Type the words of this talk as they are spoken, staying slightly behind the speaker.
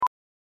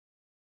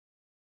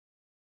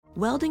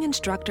Welding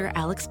instructor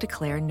Alex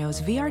DeClaire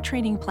knows VR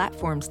training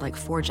platforms like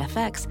Forge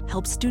FX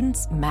help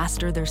students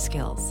master their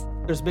skills.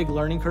 There's a big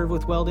learning curve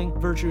with welding.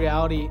 Virtual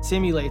reality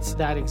simulates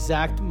that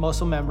exact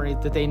muscle memory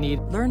that they need.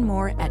 Learn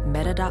more at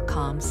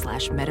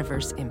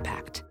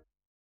meta.com/metaverseimpact.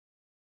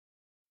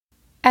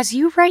 As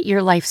you write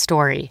your life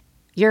story,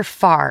 you're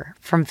far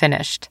from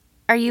finished.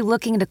 Are you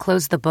looking to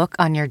close the book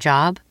on your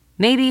job?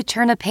 Maybe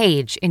turn a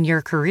page in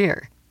your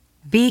career?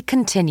 Be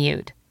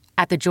continued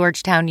at the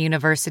Georgetown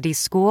University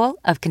School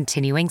of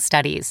Continuing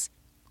Studies.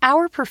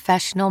 Our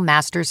professional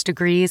master's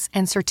degrees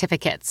and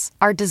certificates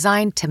are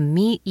designed to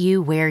meet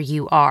you where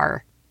you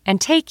are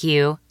and take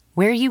you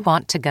where you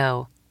want to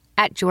go.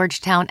 At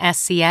Georgetown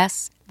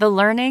SCS, the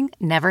learning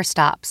never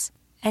stops,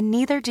 and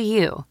neither do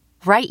you.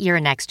 Write your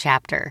next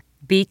chapter.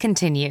 Be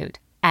continued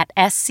at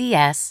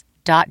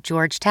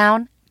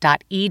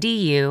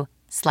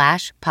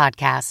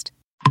scs.georgetown.edu/podcast.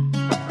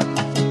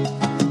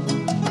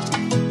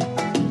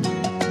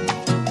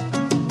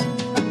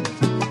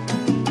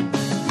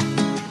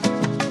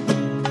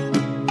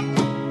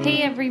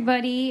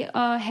 Everybody,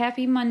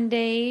 happy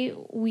Monday.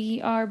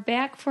 We are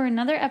back for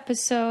another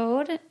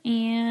episode,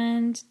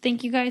 and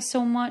thank you guys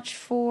so much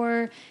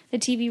for the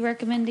TV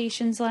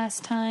recommendations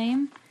last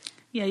time.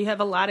 Yeah, you have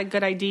a lot of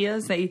good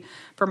ideas. I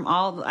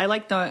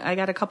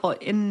got a couple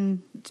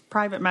in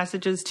private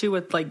messages too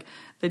with like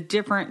the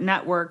different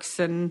networks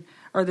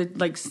or the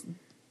like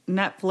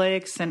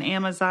Netflix and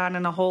Amazon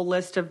and a whole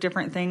list of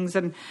different things.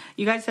 And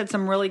you guys had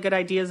some really good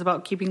ideas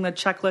about keeping the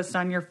checklist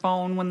on your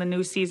phone when the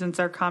new seasons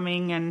are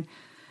coming, and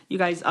you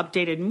guys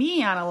updated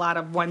me on a lot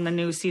of when the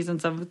new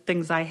seasons of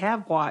things I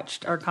have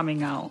watched are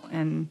coming out.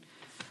 And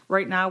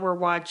right now we're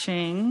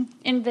watching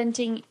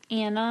Inventing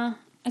Anna.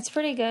 It's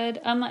pretty good.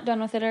 I'm not done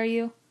with it, are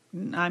you?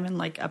 I'm in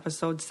like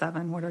episode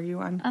 7. What are you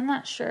on? I'm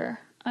not sure.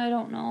 I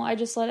don't know. I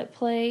just let it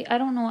play. I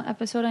don't know what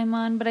episode I'm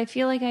on, but I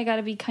feel like I got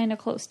to be kind of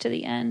close to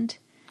the end.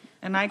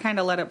 And I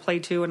kind of let it play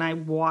too, and I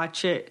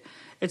watch it.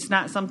 It's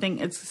not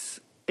something,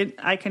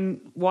 I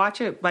can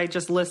watch it by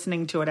just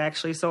listening to it,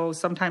 actually. So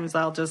sometimes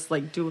I'll just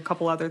like do a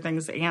couple other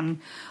things and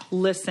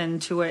listen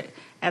to it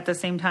at the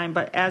same time.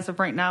 But as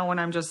of right now, when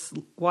I'm just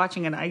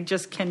watching it, I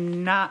just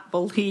cannot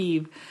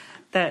believe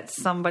that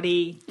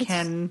somebody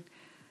can.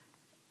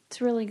 It's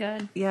really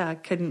good. Yeah,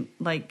 couldn't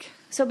like.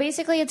 So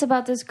basically, it's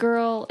about this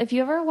girl. If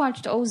you ever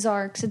watched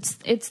Ozarks,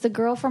 it's the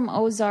girl from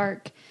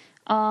Ozark.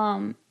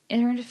 And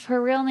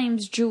her real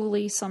name's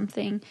Julie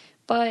something.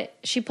 But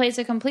she plays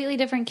a completely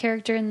different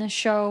character in the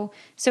show.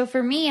 So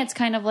for me, it's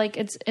kind of like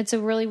it's a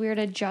really weird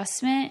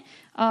adjustment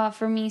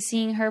for me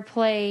seeing her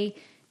play,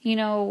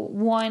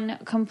 one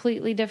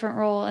completely different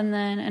role and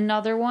then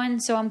another one.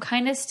 So I'm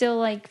kind of still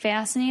like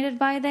fascinated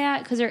by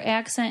that because her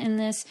accent in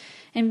this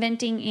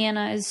Inventing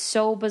Anna is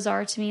so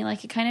bizarre to me.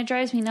 Like it kind of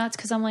drives me nuts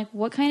because I'm like,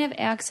 what kind of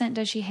accent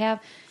does she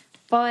have?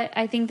 But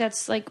I think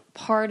that's like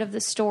part of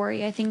the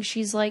story. I think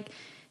she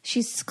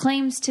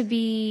claims to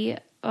be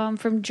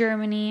from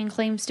Germany and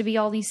claims to be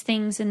all these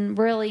things, and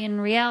really in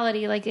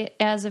reality, like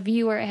as a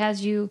viewer, it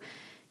has you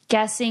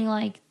guessing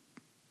like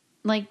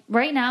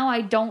right now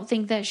I don't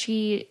think that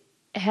she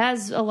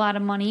has a lot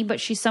of money, but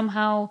she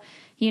somehow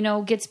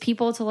gets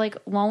people to like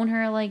loan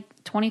her like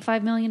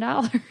 $25 million.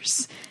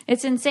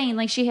 It's insane.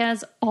 Like she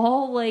has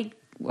all like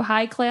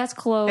high class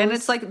clothes, and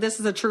it's like this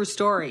is a true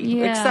story,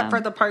 yeah. Except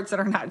for the parts that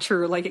are not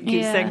true, like it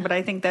keeps saying. But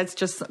I think that's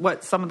just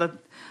what some of the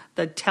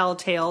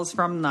telltales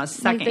from the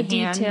second like the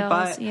hand. Details,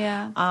 but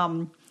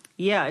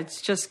yeah,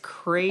 it's just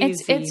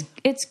crazy.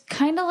 It's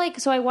kind of like,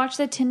 so I watched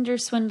The Tinder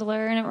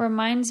Swindler, and it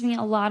reminds me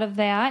a lot of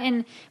that.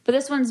 But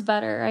this one's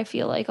better. I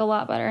feel like a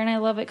lot better, and I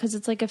love it because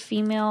it's like a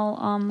female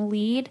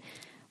lead.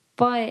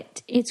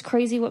 But it's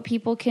crazy what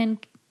people can.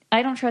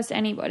 I don't trust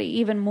anybody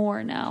even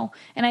more now.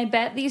 And I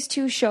bet these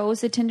two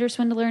shows, The Tinder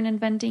Swindler and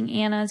Inventing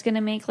Anna, is going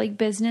to make like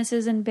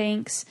businesses and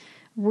banks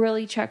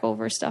really check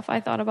over stuff.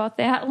 I thought about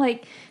that.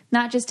 Like,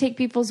 not just take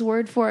people's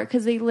word for it,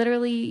 because they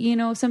literally,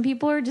 some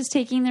people are just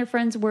taking their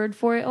friend's word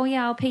for it. Oh,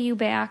 yeah, I'll pay you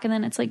back. And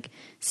then it's like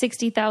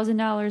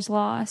 $60,000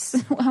 loss.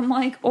 I'm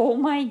like, oh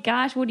my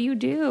gosh, what do you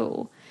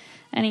do?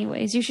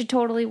 Anyways, you should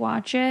totally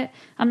watch it.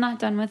 I'm not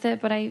done with it,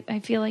 but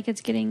I feel like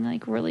it's getting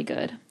like really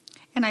good.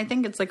 And I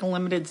think it's like a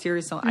limited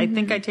series. So I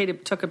think I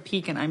took a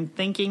peek, and I'm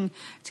thinking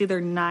it's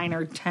either 9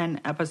 or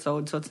 10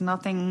 episodes. So it's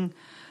nothing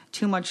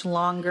too much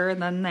longer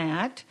than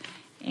that.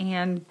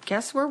 And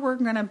guess where we're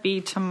going to be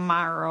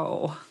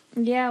tomorrow?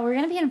 Yeah, we're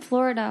going to be in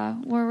Florida.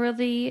 We're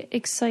really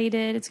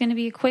excited. It's going to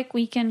be a quick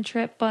weekend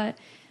trip, but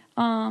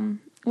I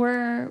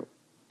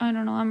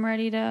don't know, I'm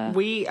ready to...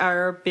 We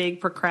are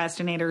big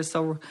procrastinators,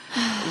 so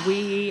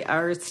we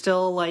are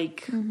still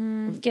like...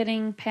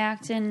 getting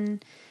packed,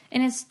 and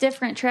it's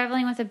different.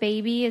 Traveling with a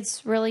baby,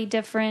 it's really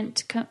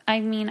different.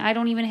 I mean, I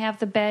don't even have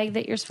the bag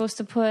that you're supposed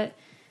to put,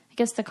 I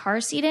guess, the car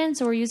seat in,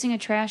 so we're using a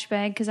trash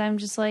bag because I'm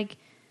just like...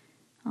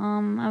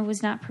 I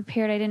was not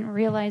prepared. I didn't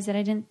realize that.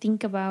 I didn't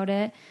think about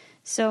it.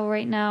 So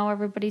right now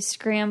everybody's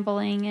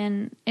scrambling,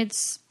 and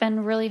it's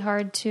been really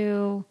hard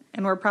to.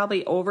 And we're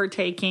probably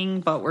overtaking,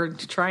 but we're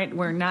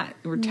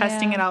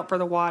testing it out for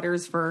the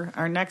waters for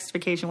our next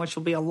vacation, which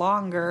will be a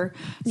longer.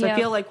 So I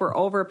feel like we're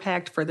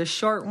overpacked for the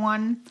short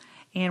one,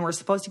 and we're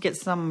supposed to get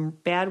some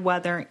bad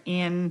weather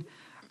in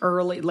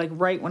early, like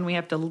right when we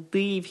have to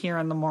leave here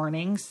in the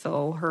morning.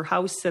 So her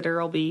house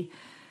sitter will be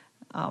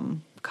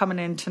coming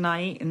in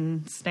tonight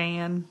and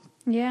staying.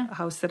 Yeah.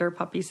 House sitter,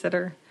 puppy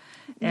sitter.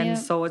 And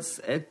so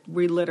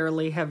we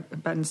literally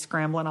have been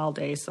scrambling all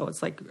day. So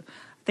it's like,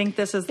 I think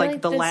this is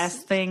like the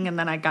last thing. And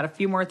then I got a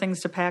few more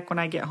things to pack when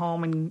I get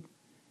home and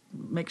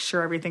make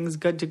sure everything's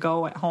good to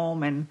go at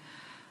home. And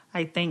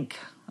I think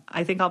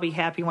I'll be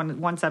happy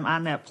once I'm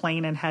on that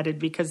plane and headed,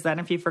 because then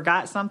if you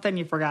forgot something,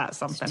 you forgot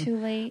something. It's too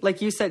late.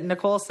 Like you said,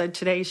 Nicole said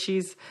today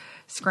she's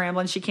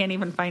scrambling. She can't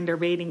even find her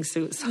bathing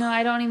suits. No,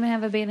 I don't even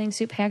have a bathing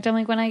suit packed. I'm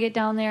like, when I get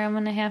down there, I'm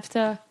going to have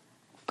to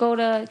go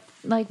to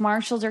like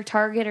Marshall's or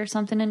Target or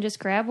something and just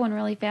grab one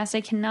really fast.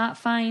 I cannot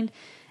find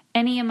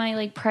any of my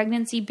like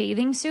pregnancy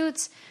bathing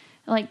suits,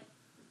 like,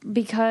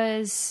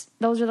 because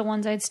those are the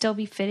ones I'd still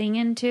be fitting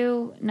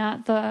into,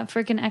 not the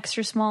freaking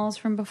extra smalls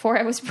from before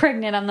I was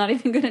pregnant. I'm not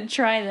even going to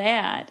try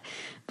that.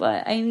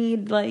 But I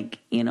need I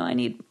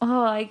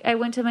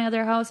went to my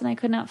other house and I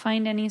could not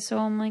find any. So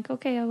I'm like,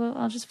 okay,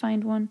 I'll just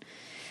find one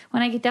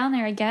when I get down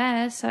there, I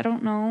guess. I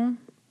don't know.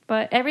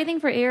 But everything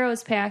for Aero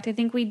is packed. I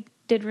think we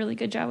did a really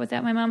good job with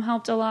that. My mom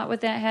helped a lot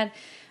with that, had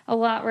a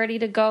lot ready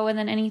to go, and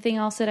then anything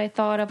else that I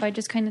thought of, I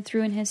just kind of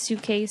threw in his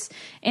suitcase.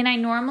 And I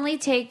normally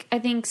take, I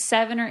think,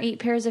 7 or 8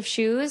 pairs of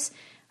shoes.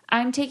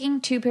 I'm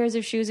taking 2 pairs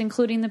of shoes,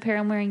 including the pair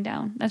I'm wearing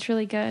down. That's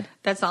really good.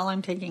 That's all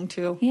I'm taking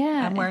too.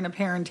 Yeah. I'm wearing a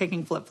pair and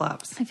taking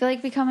flip-flops. I feel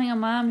like becoming a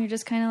mom, you're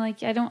just kind of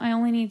like, I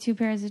only need 2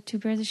 pairs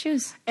of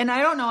shoes. And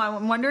I don't know,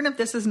 I'm wondering if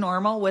this is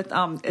normal with,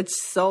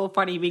 it's so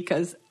funny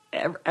because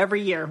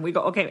every year we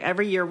go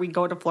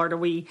to Florida.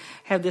 We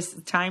have this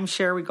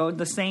timeshare. We go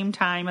the same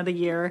time of the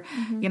year,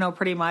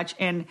 pretty much.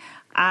 And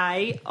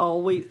I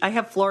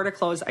have Florida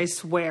clothes, I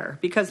swear,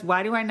 because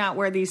why do I not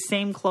wear these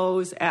same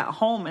clothes at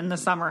home in the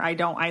summer? I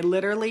don't. I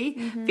literally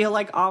feel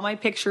like all my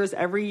pictures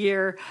every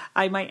year,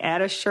 I might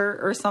add a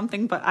shirt or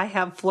something, but I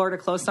have Florida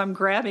clothes. So I'm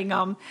grabbing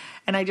them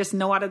and I just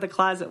know out of the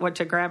closet what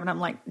to grab. And I'm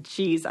like,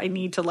 geez, I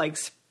need to like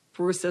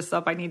spruce this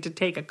up. I need to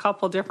take a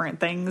couple different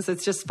things.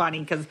 It's just funny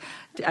because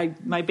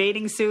my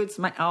bathing suits,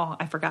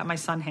 I forgot my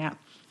sun hat.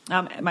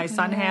 My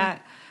sun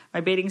hat,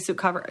 my bathing suit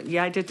cover.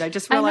 Yeah, I did. I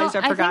just realized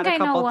I forgot a couple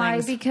things. I know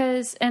why,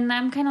 because, and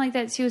I'm kind of like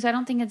that too, so I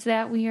don't think it's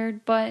that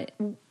weird, but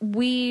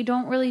we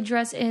don't really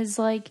dress as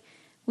like,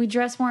 we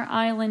dress more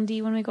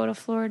islandy when we go to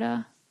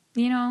Florida,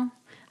 like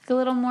a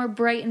little more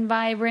bright and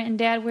vibrant, and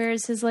Dad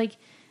wears his like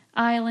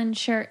island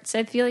shirts.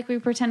 I feel like we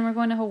pretend we're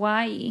going to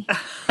Hawaii.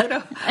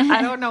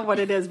 I don't know what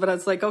it is, but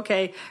it's like,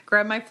 okay,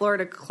 grab my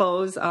Florida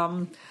clothes.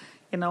 I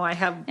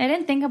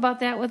didn't think about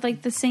that with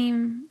like the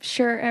same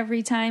shirt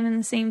every time and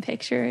the same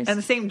pictures. And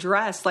the same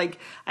dress. Like,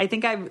 I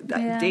think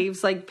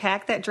Dave's like,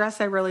 pack that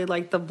dress. I really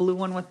like the blue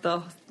one with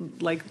the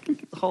like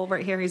hole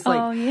right here. He's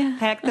like,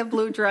 pack the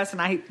blue dress.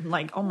 And I'm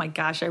like, oh my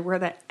gosh, I wear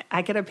that.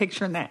 I get a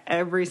picture in that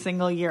every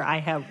single year.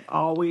 I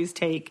always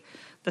take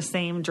the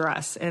same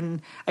dress.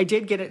 And I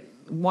did get it.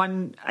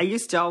 I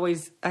used to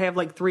I have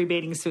like 3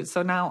 bathing suits.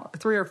 So now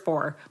 3 or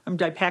 4.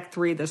 I packed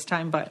 3 this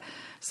time, but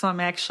so I'm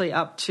actually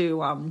up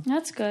to,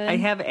 that's good. I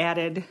have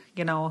added,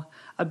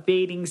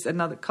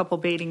 another couple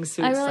bathing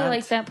suits. I really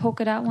like that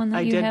polka dot one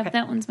that you have.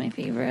 That one's my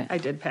favorite. I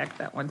did pack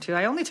that one too.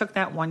 I only took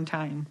that one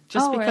time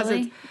just because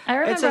really? I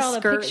remember it's a all the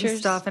skirt pictures and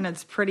stuff, and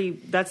it's pretty.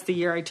 That's the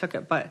year I took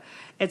it, but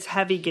it's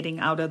heavy getting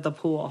out of the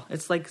pool.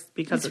 It's like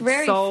because it's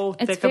so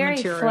thick of material.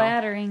 It's very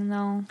flattering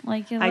though.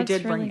 Like it looks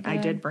really good. I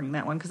did bring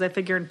that one because I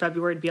figured in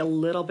February it'd be a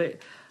little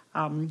bit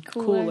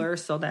cooler,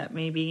 so that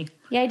maybe.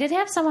 Yeah, I did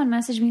have someone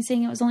message me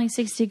saying it was only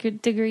 60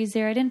 degrees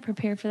there. I didn't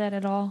prepare for that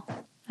at all.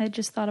 I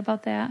just thought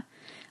about that.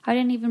 I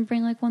didn't even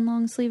bring like one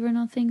long sleeve or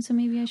nothing, so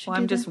maybe I should. Well,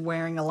 I'm just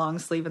wearing a long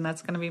sleeve, and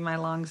that's going to be my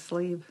long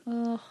sleeve.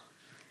 Ugh.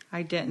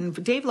 I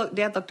didn't. Dad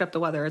looked up the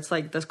weather. It's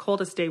like the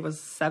coldest day was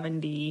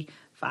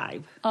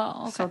 75.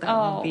 Oh, okay. So that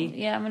won't be.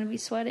 Yeah, I'm going to be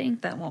sweating.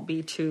 That won't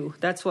be too.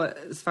 That's what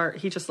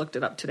he just looked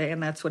it up today,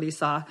 and that's what he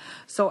saw.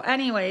 So,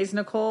 anyways,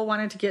 Nicole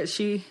wanted to get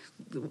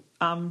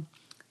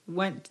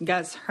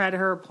had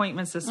her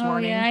appointments this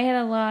morning. Yeah, I had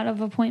a lot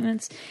of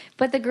appointments,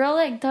 but the girl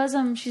that does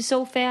them, she's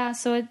so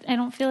fast, so I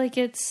don't feel like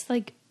it's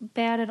like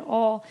bad at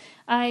all.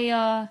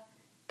 I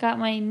got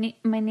my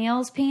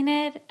nails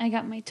painted. I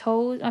got my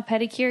toes a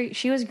pedicure.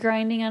 She was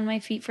grinding on my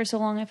feet for so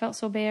long. I felt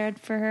so bad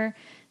for her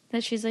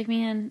that she's like,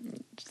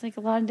 man, just like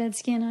a lot of dead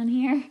skin on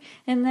here.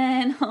 And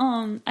then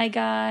I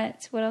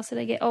got, what else did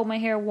I get? Oh, my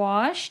hair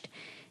washed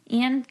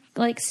and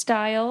like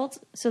styled,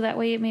 so that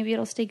way maybe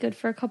it'll stay good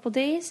for a couple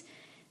days.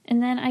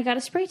 And then I got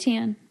a spray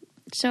tan.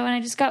 So, and I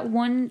just got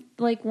one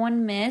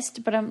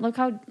mist, but look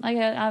how, I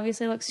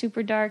obviously look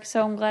super dark,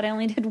 so I'm glad I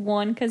only did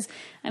one, because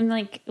I'm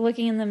like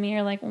looking in the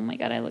mirror like, oh my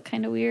God, I look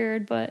kind of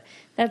weird, but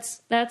that's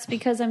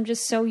because I'm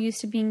just so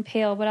used to being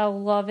pale, but I'll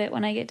love it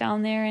when I get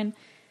down there and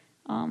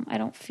I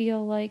don't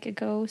feel like a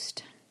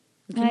ghost.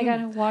 And I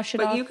gotta wash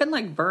it off. But you can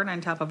like burn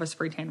on top of a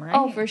spray tan, right?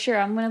 Oh, for sure.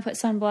 I'm gonna put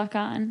sunblock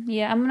on.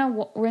 Yeah, I'm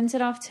gonna rinse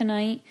it off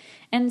tonight.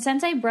 And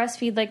since I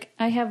breastfeed, like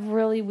I have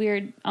really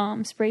weird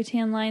spray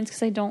tan lines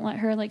because I don't let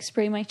her like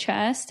spray my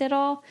chest at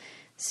all.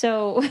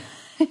 So,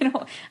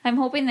 I'm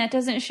hoping that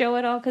doesn't show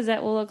at all because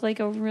that will look like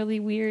a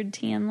really weird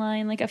tan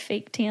line, like a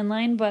fake tan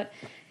line. But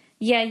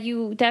yeah,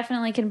 you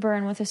definitely can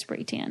burn with a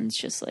spray tan. It's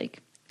just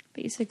like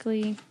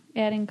basically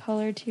adding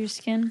color to your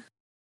skin.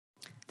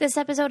 This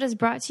episode is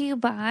brought to you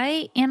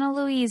by Ana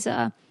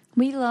Luisa.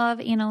 We love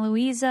Ana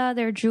Luisa.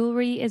 Their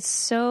jewelry is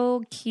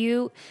so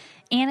cute,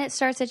 and it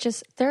starts at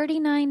just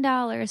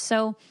 $39.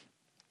 So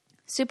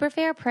super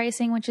fair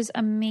pricing, which is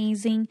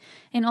amazing.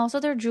 And also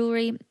their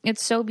jewelry,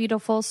 it's so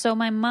beautiful. So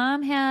my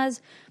mom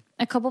has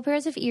a couple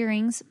pairs of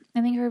earrings.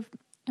 I think her,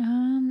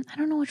 I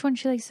don't know which one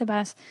she likes the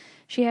best.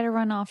 She had to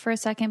run off for a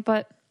second,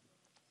 but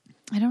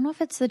I don't know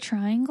if it's the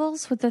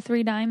triangles with the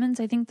 3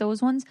 diamonds. I think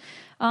those ones.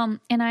 And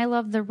I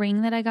love the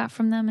ring that I got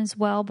from them as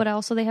well. But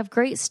also they have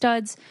great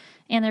studs,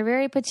 and they're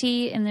very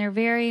petite, and they're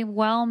very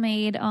well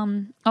made.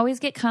 Always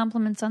get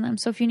compliments on them.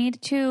 So if you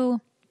need to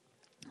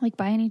like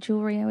buy any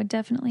jewelry, I would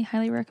definitely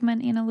highly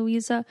recommend Ana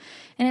Luisa.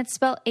 And it's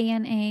spelled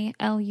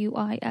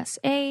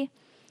Analuisa.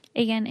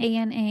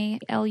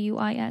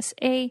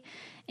 Analuisa.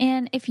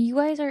 And if you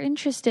guys are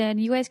interested,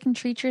 you guys can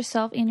treat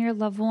yourself and your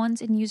loved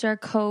ones and use our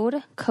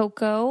code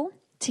COCO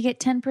to get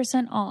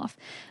 10% off.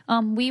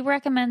 We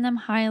recommend them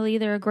highly.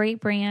 They're a great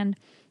brand.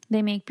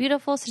 They make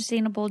beautiful,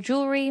 sustainable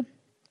jewelry.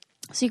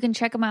 So you can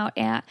check them out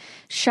at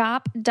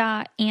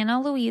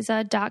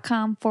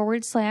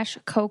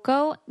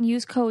shop.analuisa.com/COCO.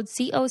 Use code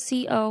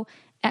COCO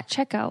at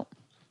checkout.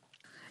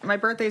 My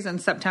birthday's in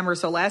September,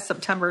 so last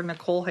September,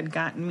 Nicole had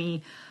gotten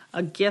me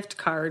a gift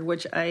card,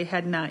 which I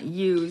had not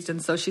used, and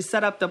so she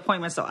set up the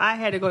appointment. So I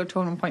had to go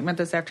to an appointment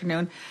this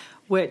afternoon,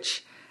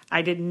 which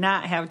I did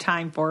not have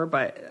time for,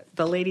 but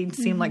the lady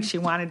seemed like she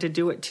wanted to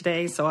do it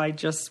today, so I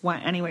just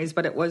went anyways.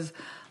 But it was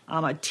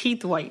a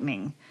teeth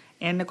whitening.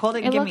 And Nicole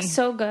didn't give me... It looks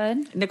so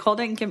good. Nicole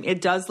didn't give me... It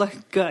does look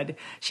good.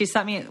 She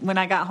sent me... When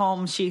I got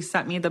home, she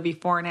sent me the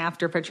before and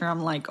after picture.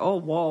 I'm like, oh,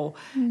 whoa.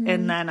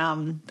 And then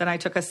I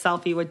took a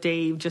selfie with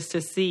Dave just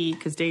to see,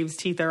 because Dave's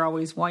teeth are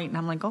always white. And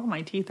I'm like, oh,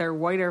 my teeth are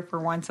whiter for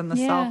once in the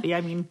selfie.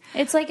 I mean...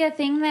 It's like a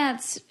thing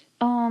that's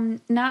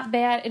not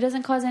bad. It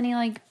doesn't cause any,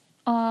 like...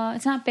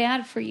 it's not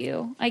bad for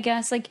you, I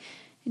guess. Like...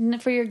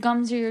 for your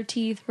gums or your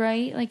teeth,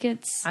 right? Like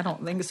it's... I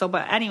don't think so.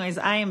 But anyways,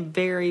 I am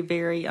very,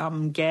 very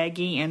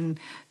gaggy. And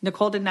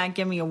Nicole did not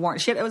give me a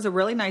warrant. It was a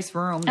really nice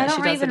room that I don't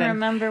she does even it in.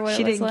 remember what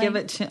she it was didn't like. give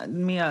it to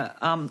me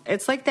a...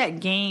 it's like that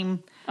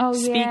game,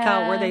 Speak yeah.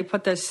 Out, where they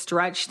put the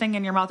stretch thing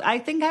in your mouth. I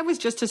think I was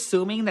just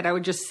assuming that I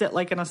would just sit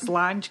like in a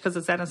salon because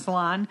it's at a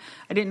salon.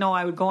 I didn't know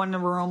I would go in the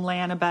room, lay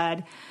on a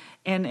bed.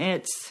 And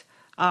it's...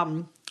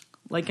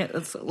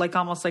 it's like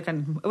almost like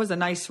it was a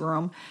nice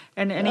room.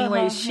 And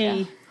anyways,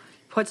 she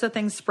puts the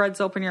thing, spreads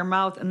open your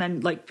mouth, and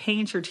then like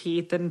paints your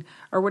teeth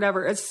or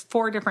whatever. It's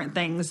 4 different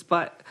things,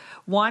 but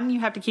one, you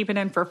have to keep it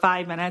in for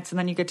 5 minutes, and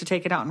then you get to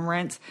take it out and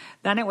rinse.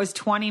 Then it was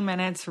 20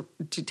 minutes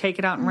to take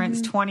it out and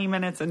rinse, 20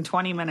 minutes and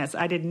 20 minutes.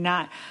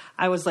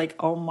 I was like,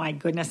 oh my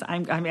goodness.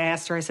 I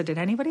asked her, I said, did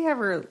anybody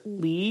ever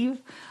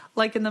leave?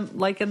 Like in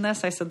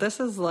this? I said, this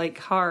is like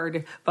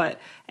hard.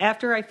 But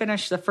after I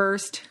finished the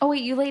first... Oh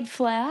wait, you laid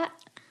flat?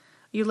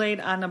 You laid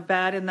on a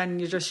bed, and then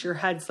your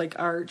head's like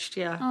arched,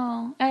 yeah.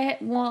 Oh,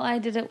 I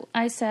did it.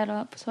 I sat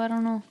up, so I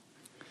don't know.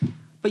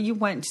 But you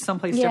went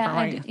someplace different,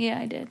 right?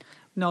 I did.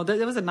 No,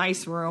 it was a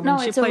nice room. No,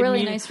 and it's a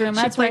really nice room.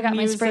 That's where I got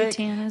my spray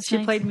tan.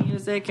 She played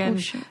music,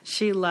 and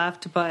she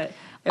left, but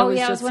I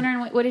was wondering,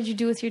 what did you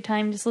do with your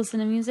time? Just listen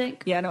to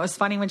music? Yeah, and it was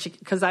funny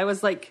because I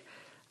was like,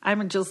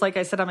 I'm just like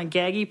I said, I'm a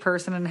gaggy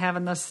person and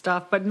having this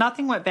stuff, but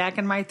nothing went back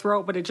in my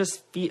throat, but it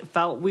just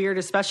felt weird,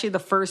 especially the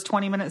first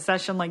 20-minute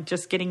session, like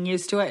just getting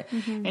used to it.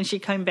 And she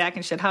came back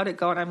and she said, how'd it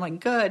go? And I'm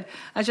like, good.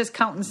 I was just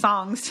counting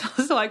songs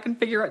so I can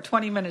figure out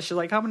 20 minutes. She's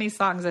like, how many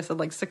songs? I said,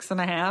 like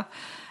 6.5.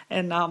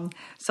 And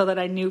so that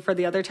I knew for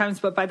the other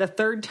times. But by the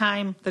third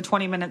time, the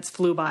 20 minutes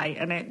flew by,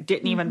 and it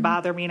didn't even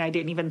bother me, and I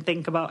didn't even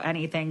think about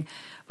anything.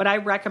 But I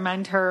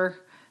recommend her.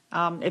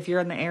 If you're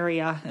in the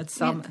area,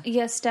 it's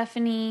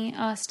Stephanie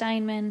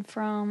Steinman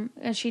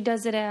she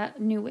does it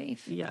at New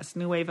Wave. Yes,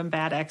 New Wave and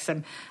Bad X,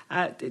 and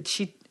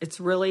she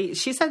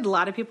said a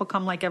lot of people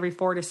come like every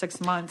 4 to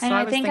 6 months. So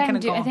I think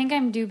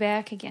I'm due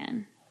back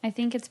again. I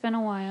think it's been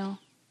a while.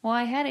 Well,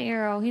 I had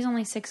Arrow. He's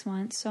only 6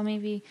 months, so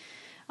maybe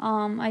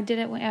I did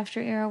it after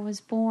Arrow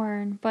was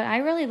born. But I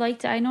really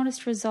liked it. I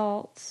noticed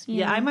results.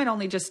 I might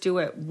only just do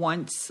it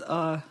once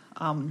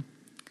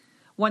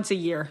a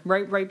year,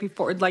 right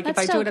before, like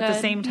That's if I do it at the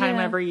good. same time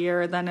every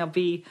year, then it'll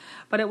be,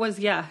 but it was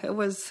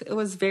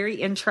very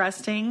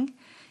interesting.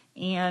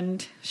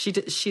 And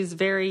she's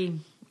very,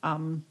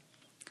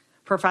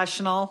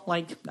 professional.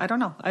 Like, I don't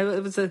know.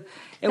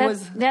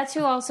 That's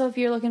who also, if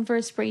you're looking for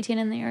a spray tan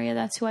in the area,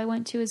 that's who I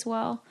went to as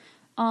well.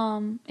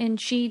 And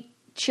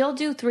she'll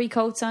do 3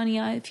 coats on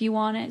you if you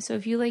want it. So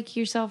if you like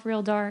yourself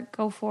real dark,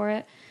 go for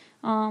it.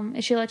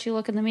 She'll let you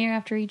look in the mirror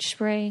after each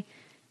spray.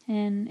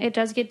 And it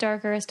does get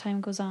darker as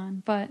time goes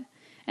on. But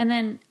And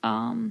then,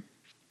 I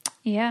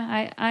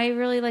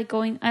really like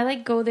going. I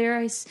like go there.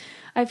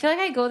 I feel like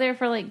I go there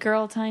for like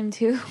girl time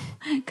too,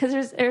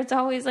 because there's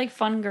always like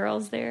fun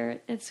girls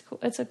there.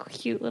 It's a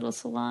cute little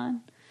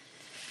salon.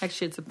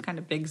 Actually, it's a kind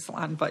of big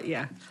salon, but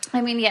yeah.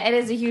 I mean, yeah, it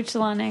is a huge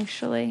salon,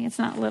 actually. It's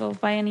not little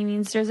by any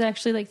means. There's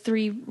actually like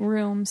 3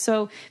 rooms.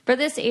 So for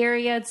this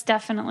area, it's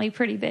definitely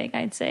pretty big,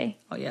 I'd say.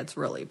 Oh, yeah, it's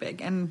really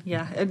big. And,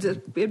 yeah,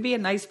 it'd be a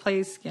nice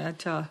place,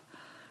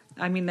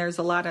 I mean, there's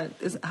a lot of...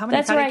 How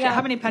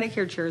many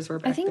pedicure chairs were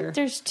back there? I think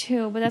there's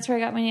 2, but that's where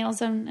I got my nails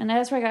done. And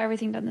that's where I got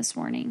everything done this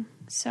morning.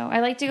 So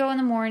I like to go in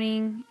the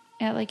morning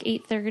at like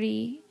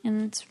 8:30,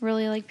 and it's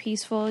really like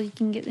peaceful. You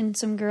can get in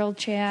some girl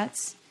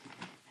chats.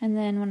 And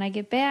then when I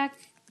get back,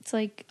 it's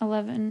like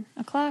 11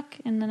 o'clock,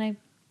 and then I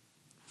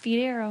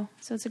feed Arrow.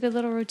 So it's a good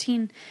little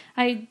routine.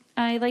 I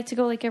like to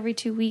go like every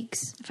 2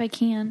 weeks if I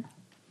can.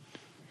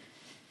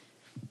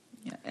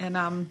 Yeah, and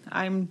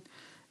I'm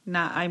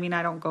not. I mean,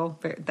 I don't go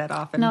that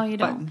often. No, you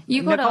don't.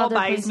 You go Nicole to other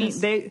buys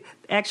places.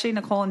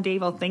 Nicole and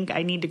Dave will think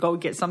I need to go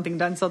get something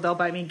done, so they'll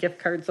buy me gift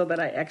cards so that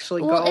I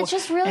actually go. It's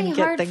just really and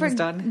hard get things for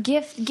done.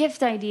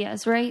 gift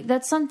ideas, right?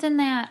 That's something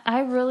that I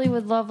really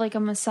would love, like a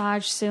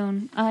massage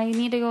soon. I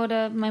need to go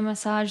to my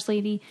massage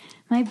lady.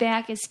 My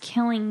back is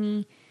killing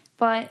me.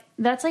 But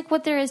that's like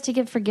what there is to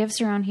give for gifts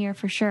around here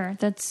for sure.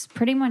 That's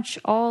pretty much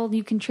all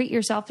you can treat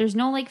yourself. There's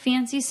no like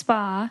fancy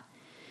spa.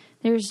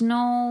 There's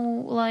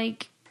no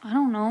like, I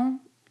don't know.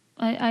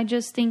 I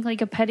just think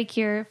like a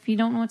pedicure. If you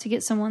don't know what to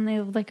get someone, they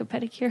would like a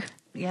pedicure.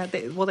 Yeah,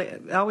 it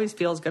always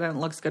feels good and it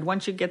looks good.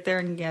 Once you get there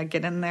and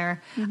get in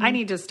there, I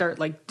need to start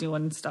like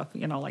doing stuff,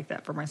 like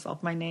that for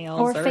myself. My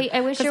nails.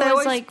 I wish it was I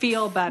always like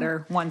feel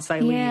better once I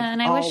leave. Yeah,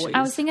 and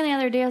I was thinking the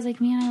other day, I was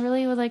like, man, I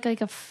really would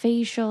like a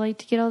facial, like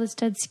to get all this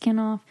dead skin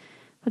off.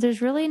 But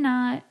there's really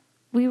not.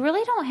 We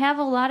really don't have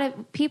a lot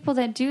of people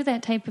that do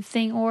that type of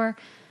thing. Or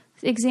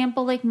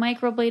example, like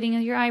microblading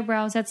of your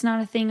eyebrows. That's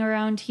not a thing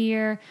around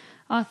here.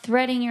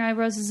 Threading your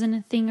eyebrows isn't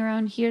a thing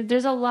around here.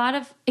 There's a lot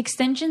of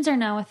extensions are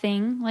now a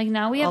thing. Like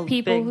now we have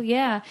people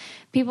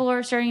people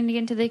are starting to get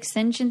into the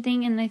extension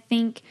thing. And I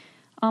think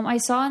I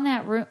saw in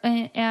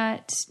that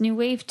at New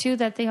Wave too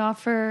that they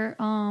offer,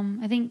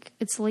 I think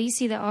it's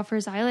Lacey that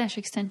offers eyelash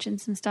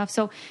extensions and stuff.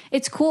 So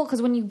it's cool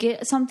because when you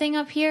get something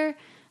up here,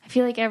 I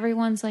feel like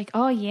everyone's like,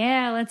 oh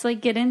yeah, let's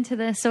like get into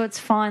this. So it's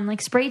fun. Like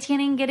spray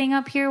tanning getting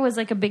up here was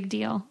like a big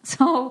deal.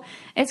 So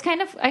it's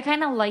I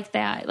kind of like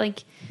that.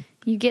 Like,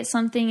 you get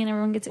something and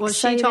everyone gets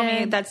excited. Well, she told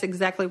me that's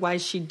exactly why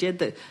she did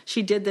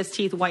this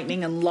teeth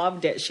whitening and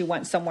loved it. She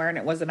went somewhere and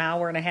it was an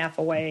hour and a half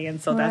away,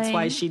 and so that's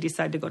why she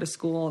decided to go to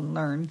school and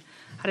learn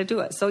how to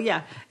do it. So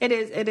yeah, it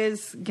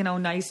is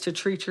nice to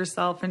treat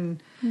yourself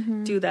and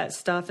do that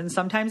stuff. And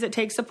sometimes it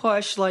takes a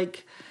push,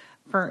 like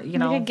for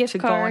like a gift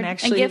card, go and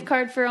actually a gift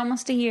card for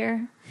almost a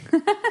year.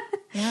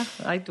 Yeah,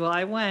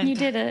 I went. You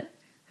did it.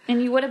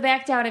 And you would have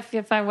backed out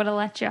if I would have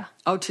let you.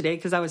 Oh, today,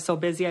 because I was so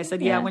busy. I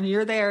said, yeah, when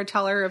you're there,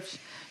 tell her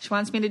if she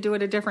wants me to do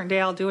it a different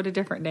day, I'll do it a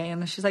different day.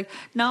 And she's like,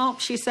 no,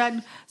 she said,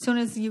 as soon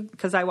as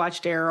because I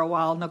watched Arrow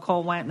while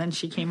Nicole went, and then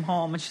she came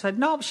home. And she said,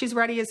 no, she's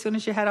ready as soon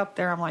as you head up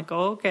there. I'm like,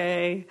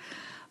 okay.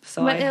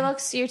 So but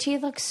your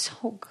teeth look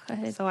so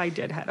good. So I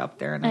did head up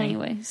there. And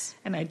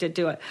I did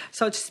do it.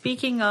 So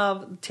speaking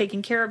of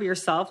taking care of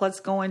yourself, let's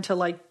go into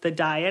like the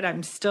diet.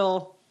 I'm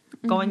still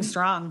going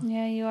strong.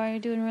 Yeah, you are. You're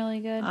doing really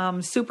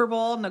good. Super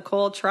Bowl,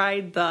 Nicole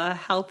tried the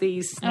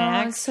healthy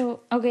snacks.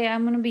 I'm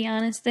going to be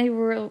honest. They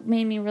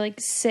made me really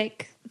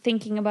sick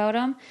thinking about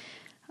them.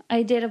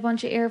 I did a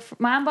bunch of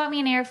Mom bought me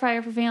an air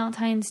fryer for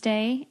Valentine's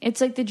Day. It's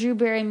like the Drew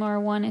Barrymore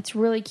one. It's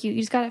really cute.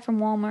 You just got it from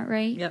Walmart,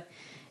 right? Yep.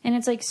 And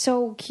it's like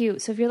so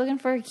cute. So if you're looking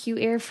for a cute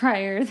air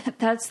fryer,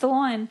 that's the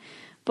one.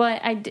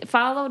 But I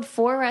followed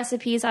 4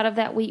 recipes out of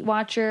that Weight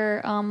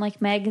Watcher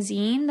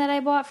magazine that I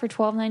bought for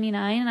 $12.99,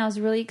 and I was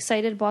really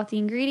excited. Bought the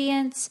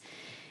ingredients,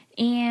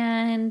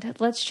 and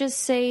let's just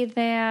say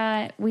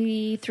that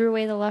we threw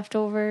away the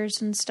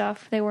leftovers and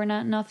stuff. They were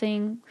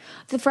nothing.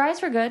 The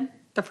fries were good.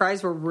 The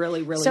fries were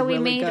really, really, so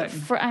really good.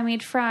 I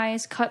made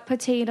fries, cut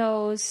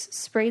potatoes,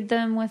 sprayed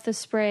them with the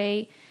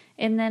spray,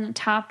 and then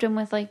topped them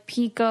with like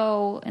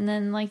pico, and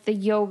then like the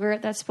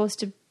yogurt that's supposed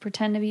to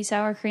pretend to be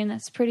sour cream.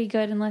 That's pretty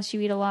good unless you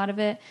eat a lot of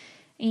it.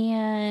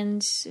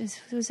 And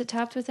was it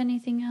topped with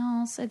anything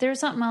else? There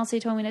was something else they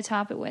told me to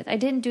top it with. I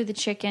didn't do the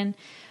chicken.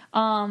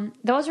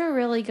 Those were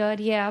really good,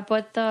 yeah.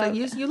 But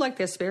you like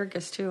the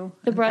asparagus too.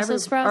 The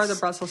Brussels sprouts? Or the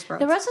Brussels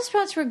sprouts. The Brussels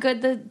sprouts were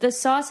good. The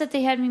sauce that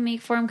they had me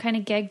make for them kind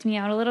of gagged me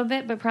out a little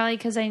bit, but probably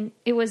because they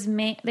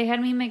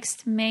had me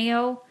mixed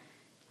mayo,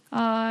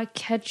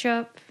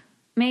 ketchup,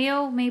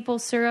 maple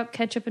syrup,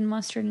 ketchup, and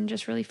mustard, and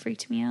just really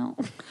freaked me out.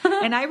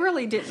 And I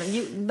really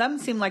didn't. Them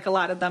seemed like a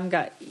lot of them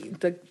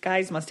the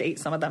guys must have ate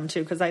some of them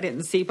too, because I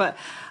didn't see. But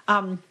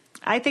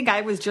I think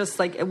I was just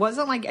like, it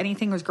wasn't like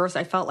anything was gross.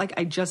 I felt like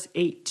I just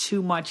ate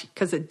too much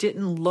because it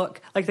didn't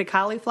look like the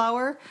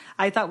cauliflower.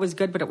 I thought was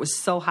good, but it was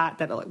so hot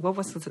that what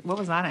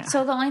was on it?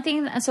 So the only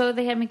thing,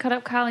 they had me cut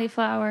up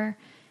cauliflower,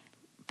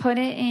 put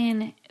it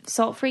in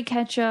salt-free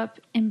ketchup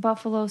and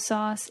buffalo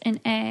sauce and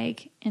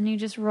egg, and you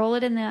just roll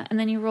it in that, and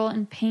then you roll it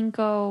in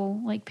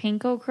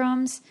panko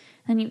crumbs,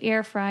 and you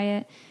air fry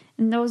it.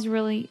 And those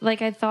really,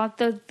 like, I thought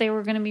that they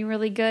were going to be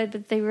really good,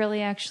 but they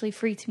really actually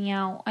freaked me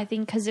out. I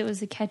think because it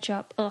was the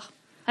ketchup. Ugh.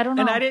 I don't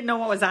know. And I didn't know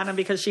what was on them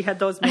because she had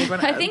those made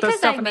when I think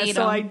because I made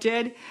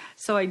them.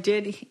 So I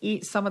did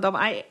eat some of them.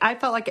 I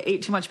felt like I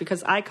ate too much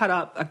because I cut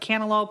up a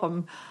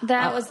cantaloupe.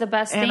 That was the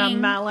best and thing. And a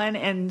melon,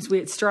 and we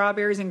had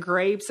strawberries and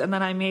grapes, and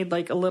then I made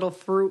like a little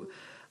fruit,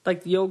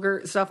 like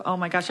yogurt stuff. Oh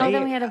my gosh.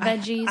 Then we had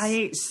veggies. I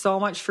ate so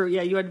much fruit.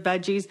 Yeah, you had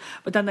veggies.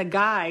 But then the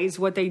guys,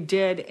 what they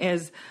did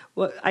is,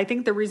 I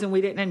think the reason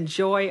we didn't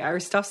enjoy our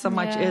stuff so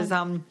much is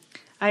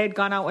I had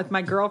gone out with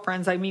my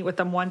girlfriends. I meet with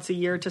them once a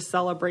year to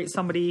celebrate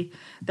somebody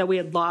that we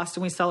had lost,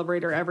 and we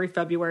celebrate her every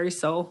February.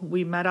 So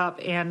we met up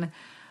in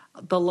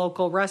the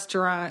local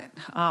restaurant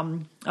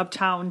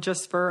uptown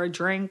just for a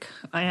drink.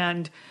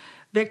 And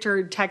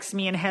Victor texts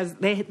me and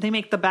they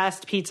make the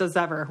best pizzas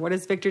ever. What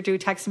does Victor do?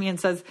 Texts me and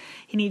says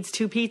he needs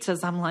 2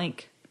 pizzas. I'm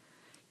like,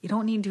 you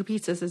don't need 2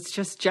 pizzas. It's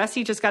just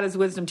Jesse just got his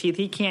wisdom teeth.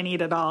 He can't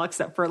eat it all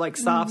except for like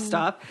soft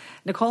stuff.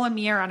 Nicole and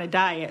me are on a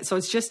diet. So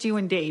it's just you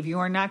and Dave. You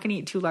are not going to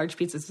eat 2 large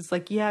pizzas. It's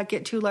like, yeah,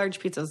 get 2 large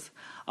pizzas.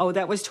 Oh,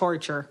 that was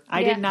torture.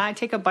 I did not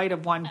take a bite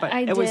of one, but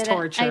it was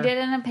torture. I did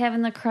end up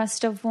having the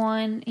crust of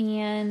one,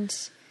 and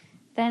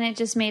then it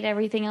just made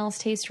everything else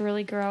taste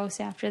really gross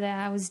after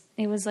that.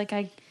 It was like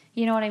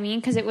you know what I mean?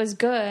 Because it was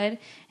good.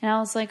 And I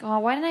was like, oh,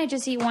 why didn't I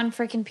just eat one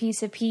freaking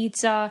piece of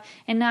pizza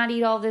and not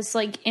eat all this,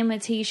 like,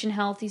 imitation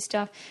healthy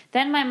stuff?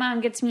 Then my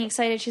mom gets me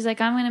excited. She's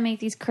like, I'm going to make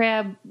these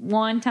crab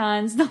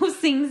wontons. Those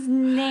things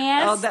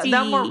nasty.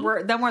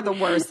 Oh, them were the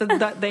worst.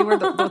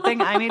 The thing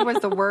I made was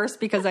the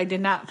worst because I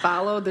did not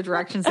follow the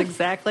directions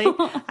exactly.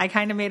 I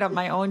kind of made up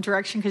my own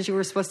direction because you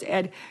were supposed to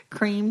add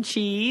cream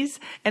cheese.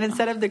 And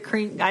instead of the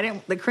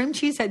cream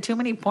cheese had too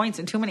many points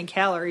and too many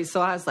calories.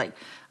 So I was like,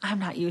 I'm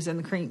not using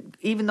the cream,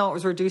 even though it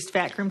was reduced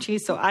fat cream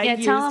cheese. So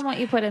tell them what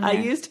you put in there. I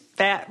used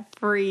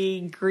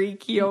fat-free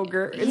Greek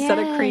yogurt instead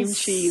of cream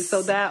cheese.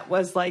 So that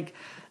was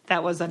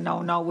a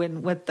no-no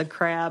with the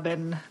crab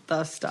and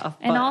the stuff.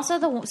 And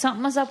also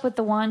something was up with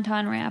the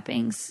wonton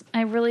wrappings.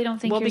 I really don't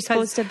think you're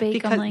supposed to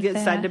bake them like that. Because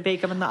you said to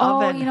bake them in the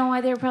oven. Oh, you know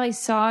why they were probably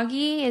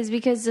soggy? Is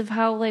because of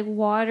how like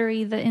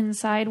watery the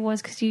inside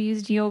was because you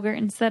used yogurt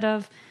instead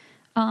of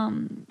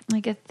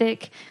like a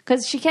thick,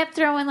 because she kept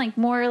throwing like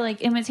more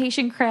like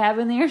imitation crab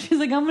in there. She's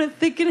like, I'm gonna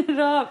thicken it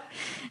up,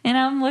 and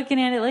I'm looking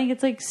at it like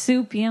it's like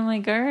soupy. I'm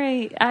like, all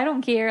right, I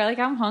don't care, like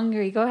I'm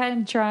hungry, go ahead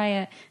and try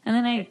it. And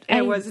then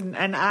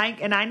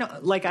I know,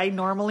 like I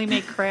normally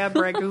make crab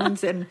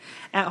ragoons and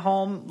at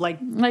home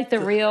like the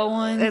real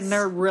ones, and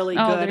they're really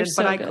good. They're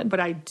so good. But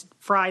I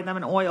fry them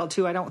in oil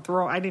too. I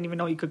didn't even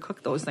know you could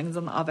cook those things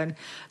in the oven.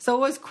 So it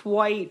was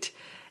quite.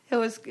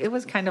 It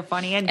was kind of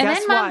funny. And guess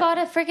then what? Mom bought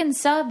a freaking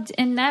sub,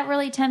 and that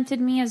really tempted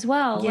me as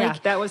well. Yeah,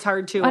 like, that was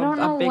hard too. I don't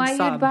know why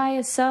you'd buy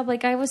a sub.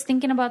 Like, I was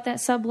thinking about that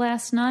sub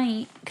last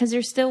night because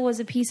there still was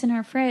a piece in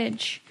our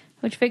fridge,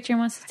 which Victor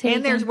must have taken.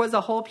 And there was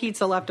a whole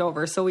pizza left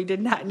over, so we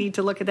did not need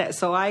to look at that.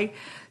 So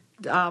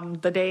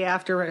the day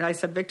after, I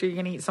said, Victor, you're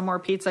going to eat some more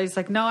pizza? He's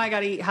like, no, I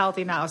got to eat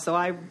healthy now. So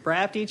I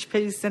wrapped each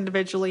piece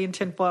individually in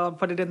tinfoil and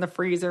put it in the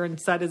freezer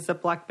and set a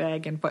Ziploc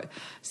bag and put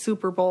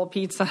Super Bowl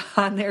pizza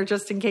on there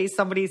just in case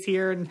somebody's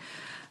here and,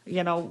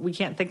 you know, we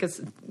can't think of,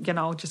 you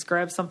know, just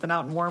grab something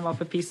out and warm up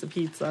a piece of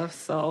pizza.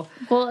 So,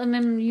 well, and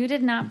then you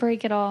did not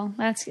break it all.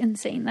 That's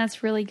insane.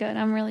 That's really good.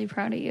 I'm really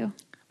proud of you.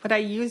 But I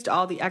used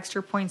all the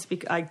extra points.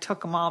 I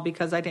took them all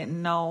because I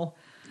didn't know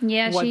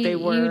what they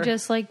were. You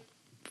just like,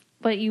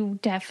 but you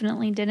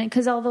definitely didn't,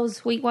 because all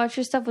those Weight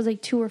Watcher stuff was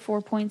like 2 or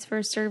 4 points for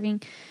a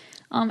serving.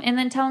 And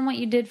then tell them what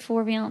you did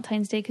for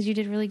Valentine's Day, because you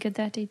did really good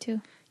that day too.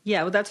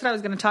 Yeah, well, that's what I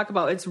was going to talk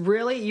about. It's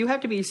really, you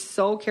have to be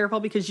so careful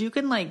because you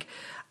can like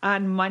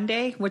on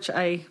Monday, which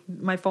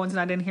my phone's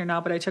not in here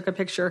now, but I took a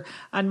picture.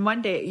 On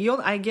Monday,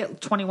 I get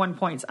 21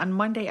 points. On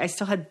Monday, I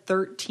still had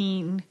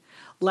 13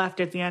 left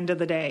at the end of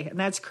the day. And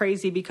that's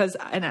crazy because,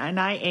 and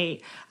I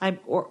ate,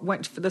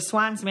 went for the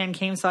Swans man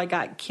came, so I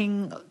got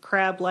king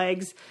crab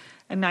legs,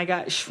 and I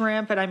got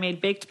shrimp, and I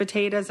made baked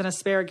potatoes and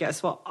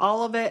asparagus. Well,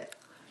 all of it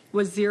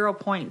was 0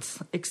 points.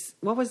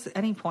 What was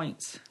any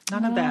points?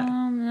 None of that.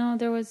 No,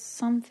 there was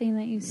something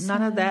that you said.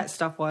 None of that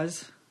stuff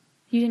was.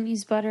 You didn't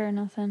use butter or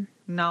nothing.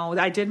 No,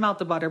 I did melt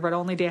the butter, but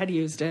only Dad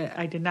used it.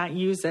 I did not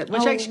use it,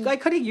 which I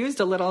could have used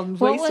a little and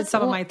wasted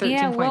some of my 13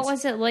 points. What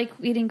was it like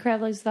eating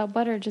crab legs without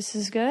butter? Just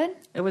as good?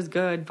 It was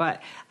good,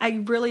 but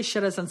I really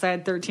should have, since I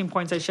had 13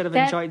 points, I should have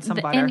enjoyed some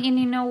butter. And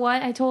you know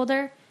what? I told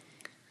her,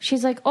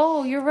 she's like,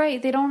 oh, you're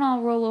right. They don't all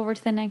roll over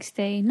to the next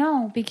day.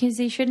 No, because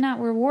they should not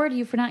reward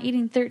you for not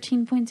eating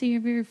 13 points of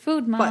your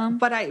food, Mom.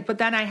 But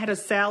then I had a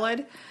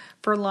salad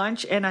for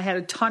lunch, and I had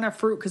a ton of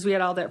fruit because we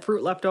had all that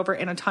fruit left over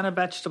and a ton of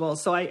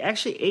vegetables. So I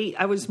actually ate.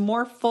 I was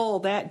more full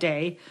that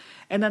day.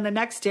 And then the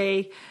next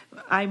day,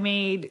 I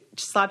made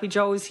Sloppy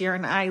Joe's here,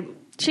 and I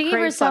She gave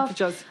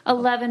herself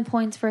 11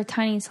 points for a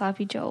tiny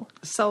sloppy Joe.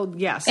 So,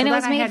 yeah. So and it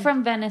was made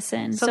from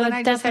venison, so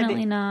it's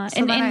definitely not.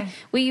 So and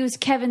we used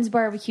Kevin's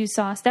barbecue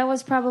sauce. That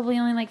was probably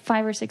only like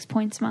 5 or 6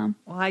 points, Mom.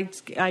 Well,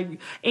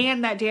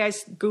 and that day I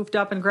goofed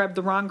up and grabbed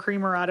the wrong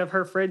creamer out of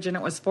her fridge, and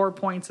it was 4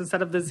 points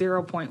instead of the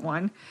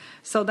 0.1.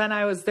 So then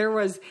there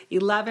was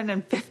 11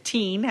 and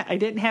 15. I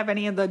didn't have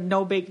any of the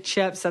no-bake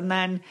chips, and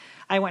then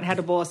I went and had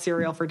a bowl of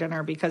cereal for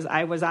dinner because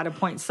I was out of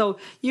points. So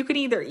you can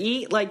either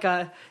eat like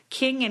a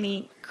king and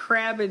eat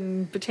crab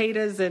and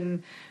potatoes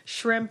and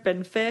shrimp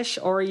and fish,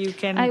 or you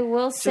can I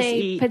will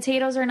say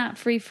potatoes are not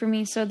free for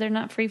me, so they're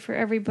not free for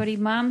everybody.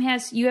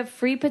 You have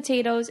free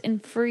potatoes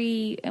and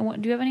free,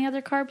 and do you have any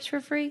other carbs for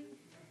free?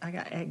 I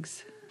got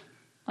eggs.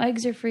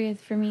 Eggs are free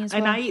for me as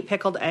well. And I eat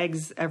pickled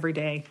eggs every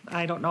day.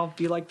 I don't know if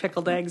you like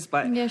pickled eggs,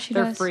 but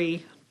they're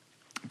free.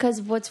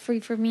 Because what's free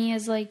for me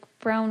is like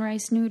brown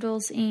rice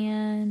noodles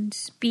and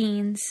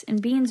beans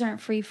aren't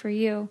free for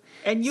you.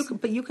 And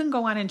but you can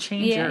go on and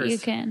change yours. Yeah, you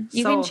can.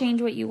 You can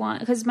change what you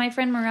want. Because my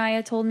friend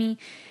Mariah told me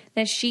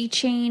that she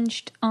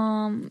changed.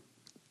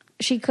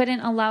 She couldn't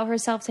allow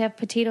herself to have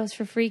potatoes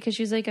for free because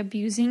she was like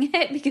abusing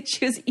it because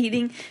she was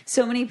eating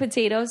so many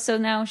potatoes. So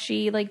now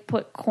she like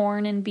put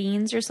corn and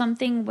beans or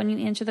something when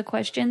you answer the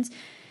questions.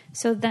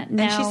 So that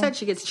now. And she said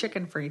she gets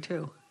chicken free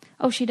too.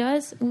 Oh, she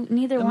does?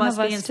 Neither one of us. It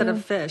must be instead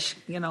of fish,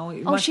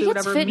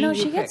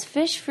 she gets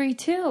fish free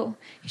too.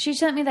 She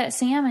sent me that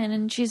salmon,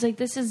 and she's like,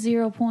 "This is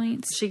 0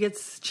 points." She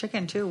gets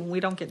chicken too. We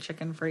don't get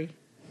chicken free.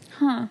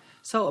 Huh.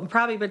 So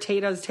probably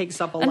potatoes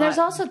takes up a lot. And there's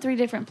also 3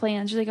 different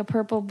plans. There's like a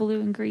purple,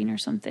 blue, and green or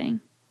something.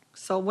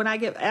 So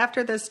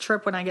after this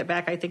trip, when I get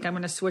back, I think I'm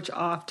going to switch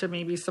off to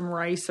maybe some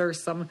rice or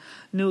some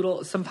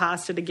some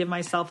pasta to give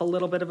myself a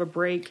little bit of a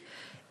break.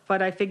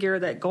 But I figure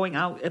that going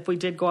out, if we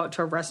did go out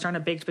to a restaurant, a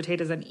baked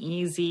potato is an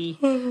easy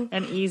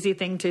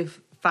thing to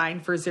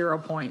find for 0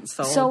 points.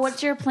 So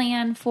what's your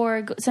plan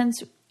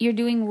since you're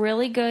doing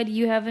really good?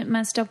 You haven't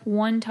messed up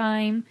one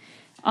time.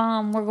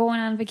 We're going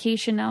on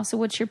vacation now. So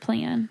what's your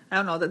plan? I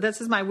don't know. This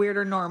is my weird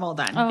or normal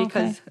then.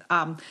 Because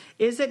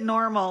is it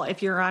normal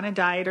if you're on a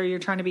diet or you're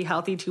trying to be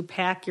healthy to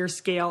pack your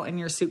scale in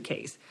your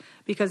suitcase?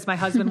 Because my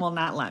husband will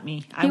not let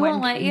me.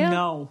 Won't let you?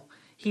 No.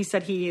 He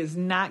said he is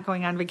not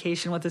going on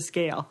vacation with a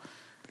scale.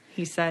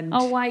 He said...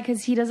 Oh, why?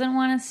 Because he doesn't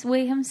want to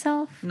weigh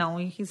himself? No,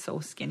 he's so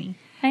skinny.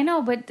 I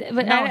know, but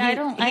no, I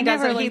don't... He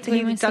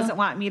doesn't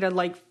want me to,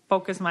 like,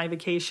 focus my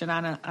vacation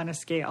on a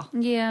scale.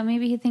 Yeah,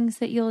 maybe he thinks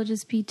that you'll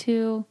just be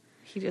too...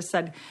 He just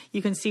said,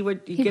 you can see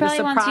what... You get a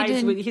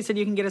surprise. He said,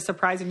 you can get a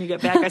surprise when you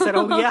get back. I said,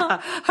 oh,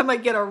 yeah, I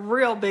might get a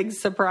real big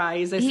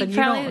surprise. He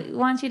probably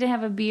wants you to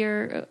have a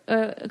beer,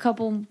 a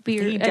couple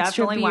beers. He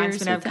definitely wants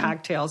me to have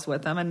cocktails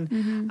with him.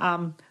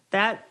 And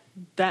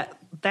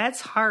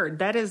that's hard.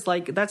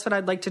 That's what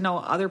I'd like to know,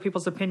 other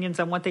people's opinions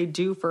on what they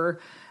do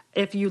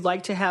if you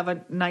like to have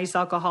a nice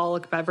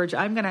alcoholic beverage.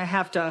 I'm going to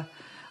have to,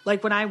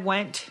 like when I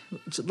went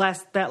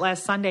last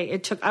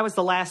Sunday, I was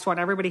the last one.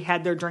 Everybody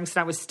had their drinks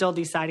and I was still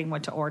deciding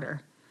what to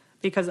order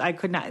because I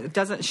could not, it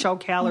doesn't show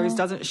calories,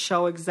 doesn't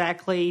show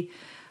exactly.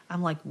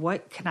 I'm like,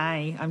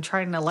 I'm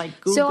trying to like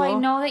Google. So I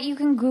know that you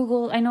can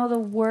Google. I know the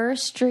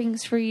worst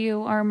drinks for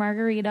you are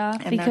margarita.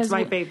 And that's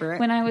my favorite.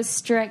 When I was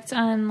strict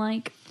on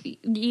like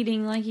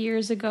eating like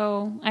years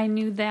ago, I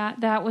knew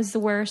that was the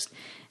worst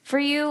for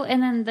you.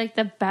 And then like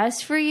the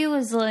best for you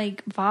is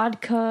like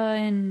vodka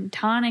and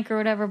tonic or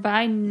whatever, but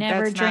I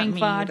never drank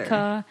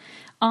vodka.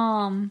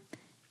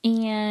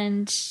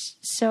 And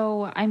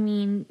so, I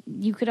mean,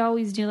 you could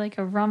always do like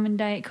a rum and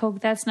Diet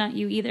Coke. That's not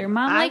you either.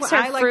 Mom likes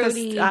her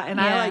fruity.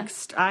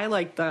 I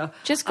like the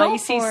just go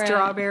icy for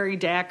strawberry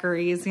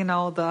daiquiris,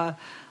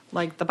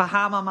 the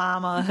Bahama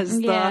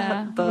Mamas.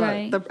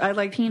 Right. I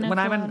like Pina when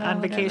I'm colada,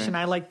 on vacation, whatever.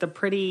 I like the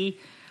pretty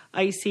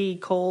icy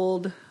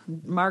cold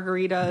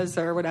margaritas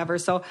or whatever.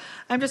 So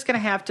I'm just going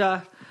to have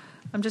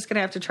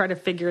to try to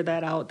figure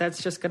that out.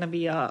 That's just going to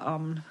be a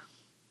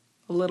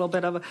little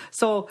bit of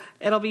so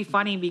it'll be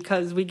funny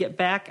because we get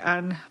back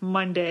on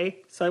Monday,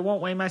 so I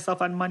won't weigh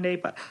myself on Monday,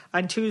 but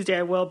on Tuesday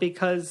I will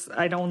because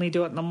I'd only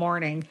do it in the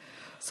morning.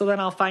 So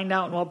then I'll find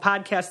out and we'll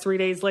podcast 3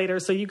 days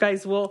later. So you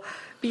guys will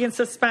be in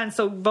suspense.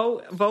 So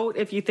vote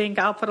if you think.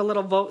 I'll put a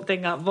little vote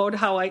thing up. Vote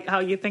how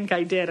you think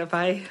I did, if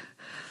I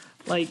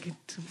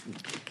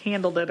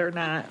handled it or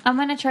not. I'm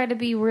gonna try to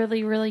be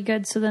really, really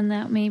good. So then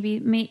that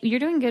maybe you're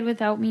doing good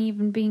without me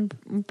even being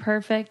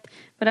perfect,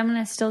 but I'm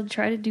gonna still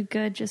try to do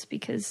good just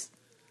because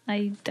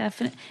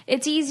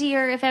it's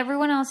easier if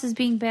everyone else is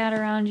being bad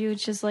around you.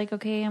 It's just like,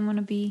 okay, I'm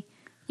gonna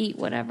eat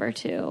whatever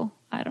too.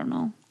 I don't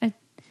know.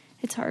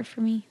 It's hard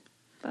for me.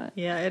 But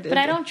yeah, I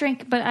don't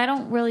drink. But I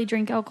don't really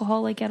drink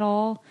alcohol at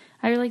all.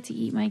 I like to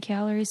eat my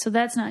calories, so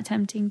that's not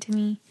tempting to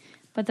me.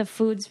 But the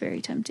food's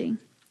very tempting.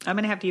 I'm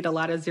gonna have to eat a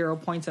lot of 0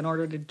 points in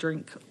order to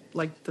drink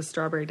like the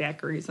strawberry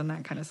daiquiris and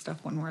that kind of stuff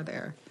when we're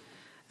there.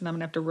 And I'm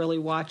gonna have to really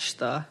watch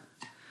I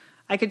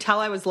could tell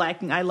I was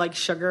lacking. I like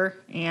sugar,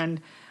 and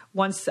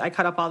once I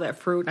cut up all that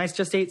fruit, and I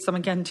just ate some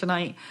again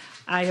tonight.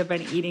 I have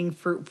been eating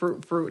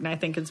fruit, and I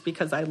think it's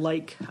because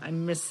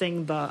I'm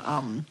missing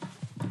the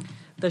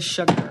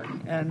sugar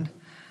and.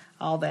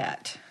 all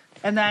that.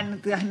 And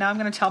then now I'm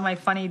going to tell my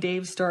funny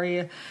Dave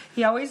story.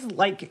 He always,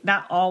 like,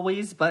 not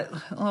always, but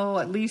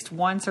at least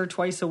once or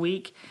twice a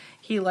week,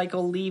 he like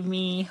will leave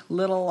me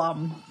little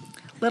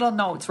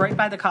notes right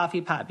by the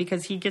coffee pot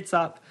because he gets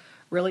up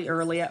really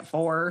early at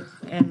 4,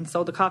 and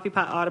so the coffee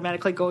pot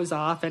automatically goes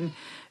off. And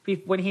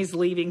when he's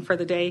leaving for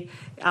the day,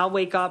 I'll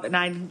wake up and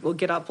I will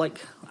get up like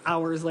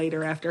hours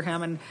later after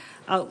him, and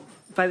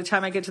by the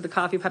time I get to the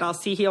coffee pot, I'll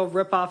see he'll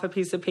rip off a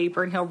piece of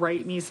paper and he'll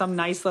write me some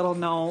nice little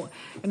note.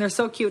 And they're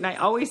so cute. And I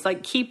always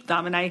like keep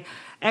them. And I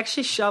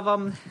actually shove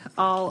them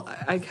all.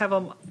 I have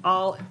them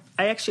all.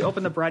 I actually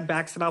open the bread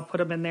box and I'll put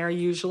them in there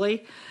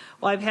usually.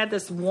 Well, I've had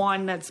this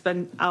one that's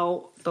been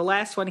out. The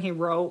last one he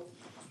wrote,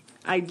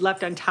 I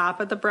left on top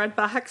of the bread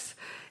box.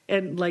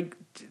 And like,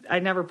 I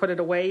never put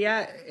it away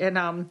yet.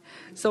 And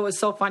so it was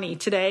so funny.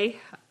 Today,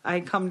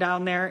 I come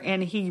down there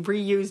and he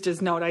reused his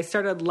note. I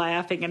started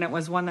laughing and it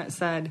was one that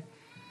said,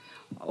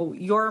 "Oh,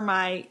 you're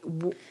my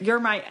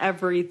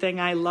everything.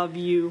 I love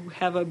you.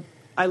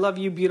 I love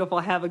you, beautiful.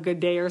 Have a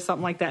good day," or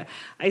something like that.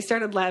 I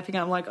started laughing.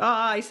 I'm like,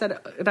 I said,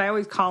 and I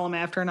always call him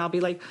after, and I'll be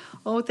like,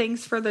 "Oh,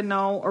 thanks for the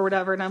note," or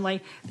whatever. And I'm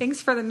like,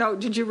 "Thanks for the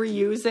note. Did you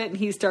reuse it?" And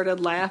he started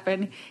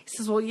laughing. He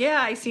says, "Well,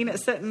 yeah, I seen it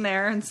sitting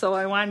there, and so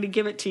I wanted to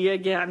give it to you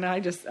again." And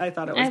I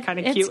thought it was kind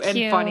of cute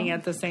and funny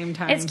at the same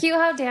time. It's cute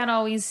how Dad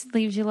always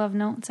leaves you love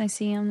notes. I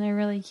see them; they're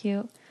really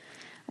cute.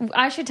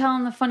 I should tell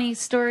him the funny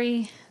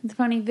story, the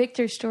funny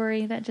Victor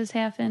story that just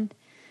happened.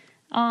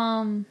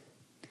 So,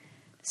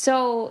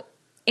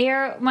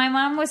 my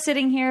mom was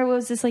sitting here,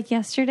 was this like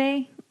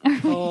yesterday?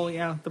 Oh,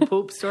 yeah, the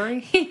poop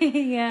story?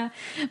 Yeah.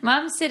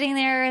 Mom's sitting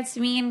there, it's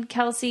me and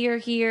Kelsey are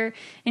here,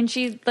 and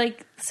she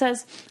like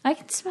says, "I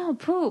can smell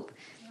poop."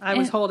 I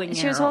was holding Arrow.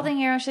 She was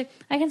holding Arrow. She's like,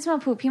 "I can smell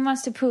poop. He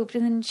must have pooped."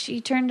 And then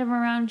she turned him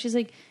around and she's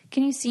like,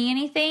 "Can you see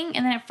anything?"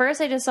 And then at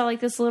first I just saw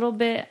like this little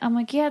bit. I'm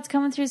like, "Yeah, it's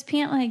coming through his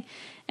pant leg."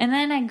 And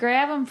then I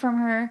grab him from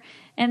her,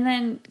 and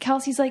then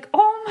Kelsey's like,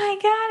 "Oh my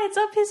God, it's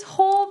up his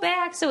whole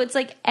back." So it's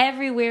like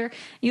everywhere.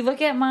 You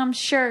look at Mom's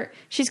shirt,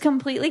 she's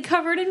completely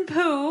covered in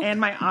poop. And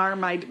my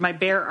arm, my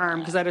bare arm,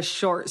 because I had a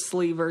short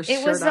sleever shirt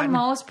on. It was the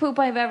most poop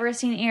I've ever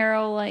seen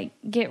Arrow like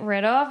get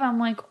rid of. I'm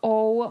like,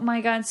 oh my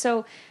God.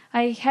 So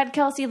I had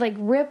Kelsey like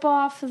rip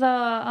off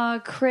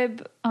the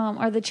crib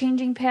or the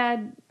changing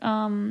pad. What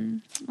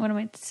am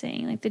I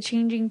saying? Like the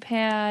changing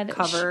pad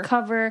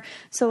cover,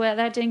 so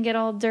that didn't get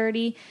all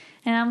dirty.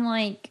 And I'm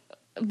like,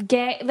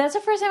 that's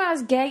the first time I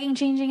was gagging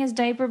changing his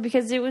diaper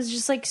because it was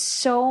just like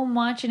so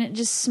much and it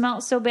just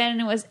smelled so bad and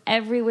it was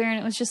everywhere and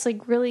it was just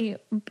like really,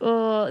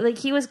 like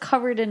he was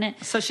covered in it.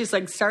 So she's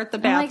like, "Start the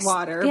bath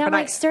water." Yeah,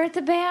 but start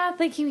the bath.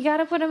 Like you got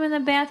to put him in the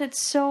bath.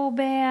 It's so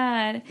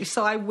bad.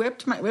 So I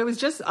whipped it was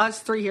just us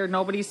three here.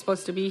 Nobody's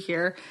supposed to be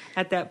here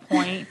at that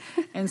point.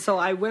 And so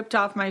I whipped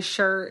off my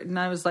shirt and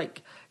I was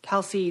like,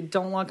 "Kelsey,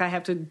 don't look. I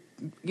have to."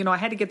 I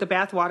had to get the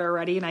bath water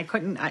ready, and I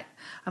couldn't.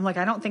 I'm like,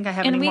 I don't think I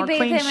have any more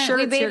clean shirts.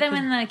 We bathe them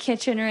in the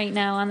kitchen right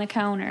now on the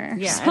counter.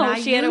 Yeah, so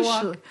and she had to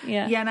walk.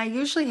 Yeah, and I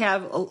usually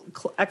have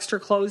extra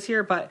clothes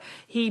here, but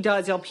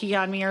he'll pee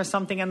on me or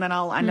something, and then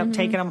I'll end up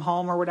taking him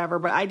home or whatever.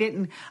 But I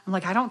didn't. I'm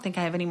like, I don't think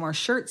I have any more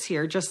shirts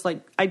here. Just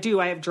like I do,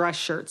 I have dress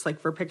shirts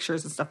like for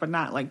pictures and stuff, but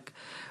not like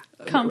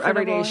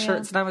everyday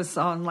shirts. And I'm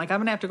like,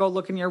 I'm gonna have to go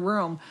look in your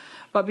room.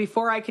 But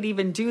before I could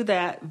even do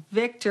that,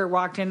 Victor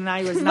walked in and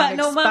I was not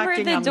expecting him. Mom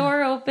heard the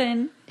door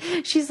open.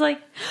 She's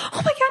like, "Oh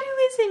my God, who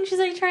is it?" And she's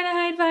like trying to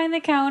hide behind the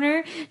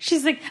counter.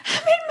 She's like,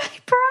 "I'm in my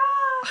bra.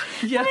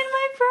 Yeah. I'm in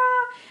my bra."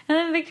 And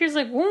then Victor's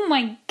like, "Oh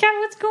my God,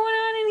 what's going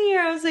on in here?"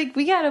 I was like,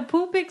 "We got a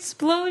poop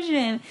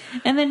explosion."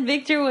 And then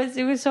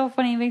it was so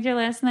funny. Victor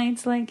last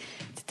night's like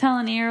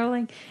telling Arrow,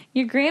 like,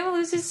 "Your grandma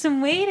loses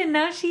some weight and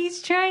now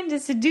she's trying to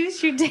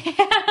seduce your dad."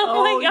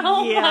 I'm like,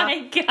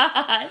 my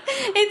God.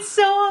 It's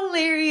so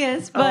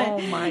hilarious. But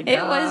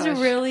it was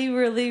really,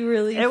 really,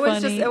 really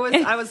funny.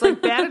 I was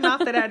like bad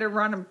enough that I had to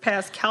run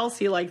past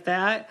Kelsey like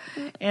that.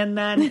 And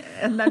then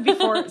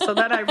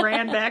then I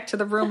ran back to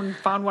the room and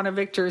found one of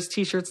Victor's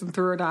t-shirts and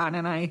threw it on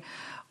and I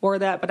wore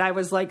that. But I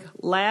was like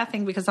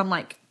laughing because I'm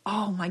like,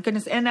 oh my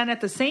goodness. And then at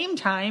the same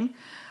time,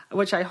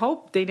 which I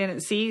hope they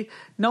didn't see,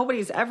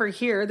 nobody's ever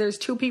here. There's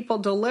two people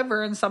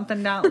delivering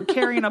something down,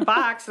 carrying a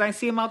box, and I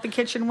see them out the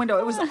kitchen window.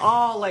 It was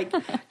all like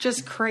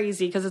just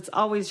crazy because it's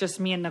always just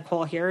me and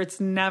Nicole here.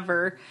 It's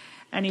never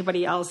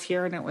anybody else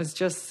here, and it was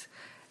just,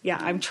 yeah,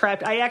 I'm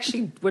trapped. I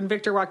actually, when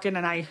Victor walked in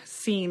and I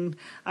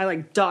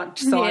like ducked,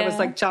 so I was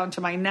like down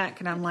to my neck,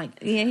 and I'm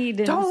like, yeah, he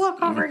did. Don't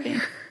look over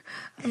here.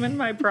 I'm in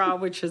my bra,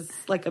 which is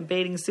like a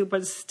bathing suit,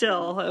 but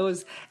still,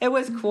 it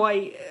was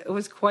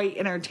quite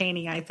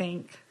entertaining, I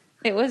think.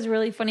 It was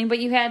really funny, but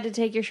you had to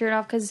take your shirt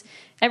off because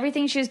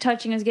everything she was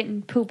touching was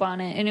getting poop on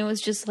it, and it was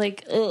just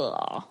like,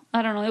 ugh.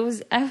 I don't know. I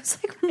was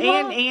like,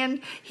 what?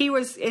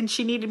 And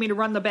she needed me to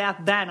run the bath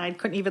then. I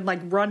couldn't even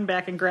like run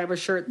back and grab a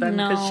shirt then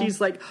because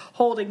she's like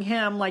holding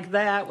him like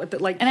that with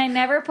it, like. And I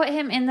never put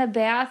him in the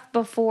bath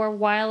before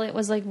while it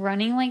was like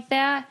running like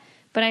that,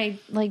 but I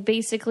like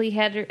basically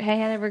had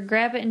to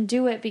grab it and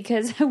do it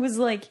because I was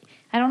like,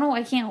 I don't know,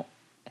 I can't.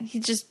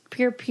 he's just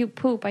pure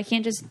poop. I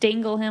can't just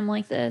dangle him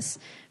like this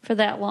for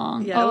that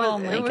long. Yeah,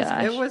 my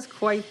gosh. It was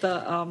quite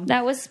the...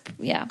 that was,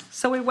 yeah.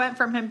 So we went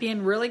from him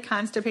being really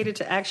constipated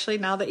to actually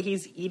now that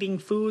he's eating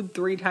food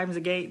 3 times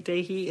a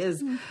day,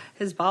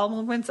 his bowel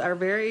movements are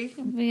very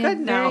good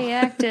now. Very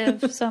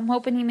active. So I'm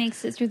hoping he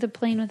makes it through the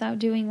plane without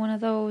doing one of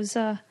those,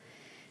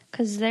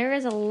 because there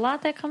is a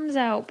lot that comes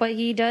out. But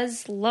he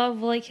does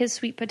love, like, his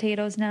sweet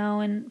potatoes now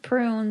and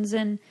prunes,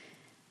 and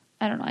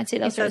I don't know. I'd say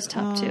those are his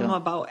top 2.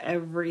 About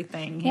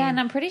everything. Yeah, and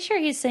I'm pretty sure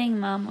he's saying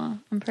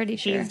mama. I'm pretty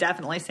sure. He's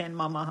definitely saying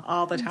mama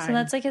all the time. So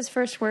that's like his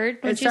first word.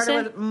 It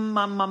started with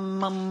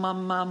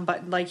mum,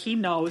 but like he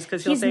knows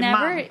because he'll say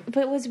mom.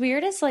 But what's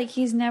weird is like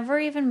he's never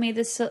even made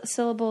the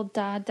syllable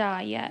da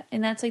yet,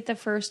 and that's like the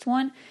first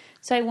one.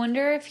 So I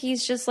wonder if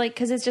he's just like,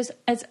 because it's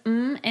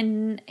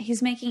and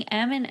he's making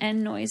M and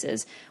N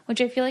noises,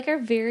 which I feel like are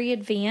very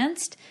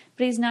advanced,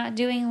 but he's not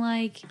doing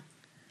like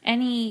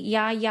any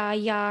ya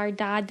or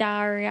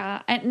da or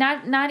ya, and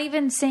not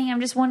even saying.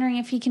 I'm just wondering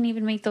if he can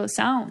even make those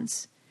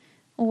sounds,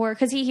 or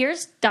because he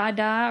hears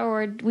da,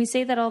 or we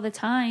say that all the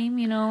time,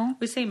 you know.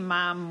 We say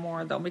mom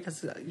more though,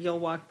 because you'll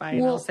walk by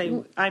and I'll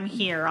say I'm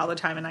here all the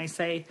time, and I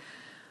say,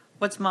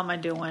 "What's mama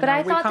doing?" But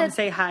I thought we come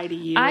say hi to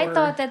you. I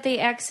thought that they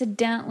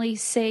accidentally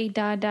say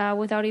da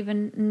without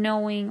even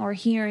knowing or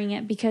hearing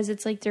it because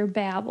it's like their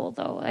babble.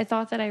 Though I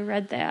thought that I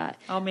read that.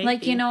 Oh, maybe.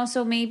 Like, you know,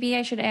 so maybe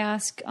I should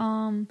ask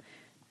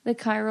the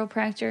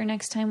chiropractor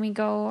next time we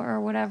go or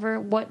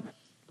whatever what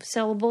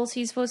syllables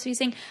he's supposed to be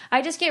saying.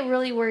 I just get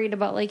really worried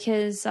about like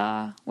his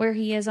where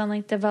he is on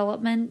like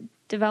developing,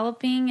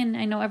 and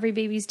I know every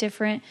baby's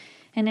different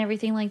and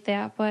everything like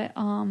that, but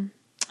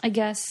I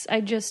guess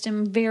I just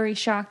am very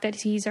shocked that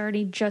he's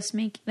already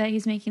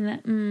making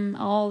that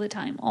all the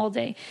time, all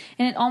day.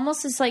 And it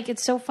almost is like,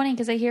 it's so funny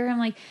because I hear him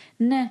like,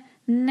 nah.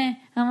 I'm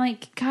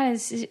like, God,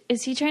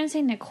 is he trying to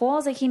say Nicole?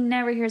 It's like he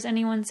never hears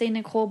anyone say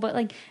Nicole, but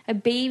like a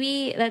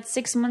baby that's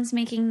 6 months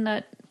making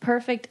the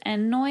perfect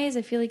N noise,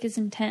 I feel like is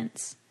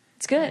intense.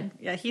 It's good.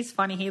 Yeah, he's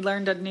funny. He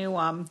learned a new,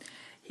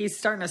 he's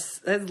starting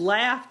to, his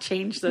laugh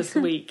changed this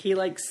week. He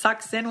like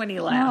sucks in when he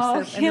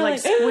laughs and he like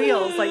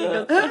squeals. Like he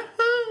goes,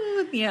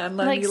 yeah, and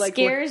then like he like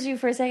scares you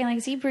for a second. Like,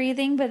 is he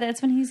breathing? But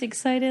that's when he's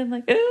excited.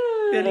 Like,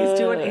 and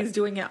he's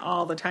doing it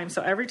all the time.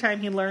 So every time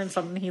he learns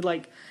something, he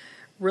like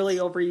really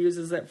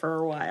overuses it for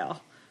a while.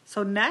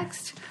 So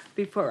next,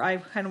 before I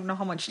don't know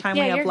how much time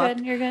we have left.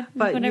 You're good.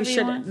 But Whatever you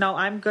should. want. No,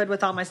 I'm good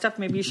with all my stuff.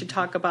 Maybe you should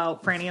talk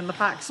about Franny and the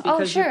Fox.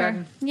 Oh,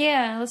 sure.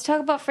 Yeah, let's talk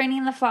about Franny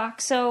and the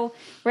Fox. So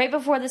right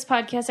before this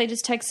podcast, I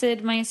just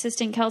texted my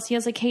assistant Kelsey. I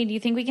was like, "Hey, do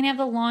you think we can have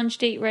the launch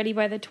date ready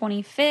by the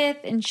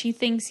 25th?" And she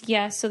thinks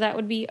yes. So that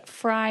would be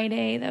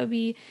Friday. That would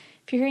be,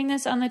 if you're hearing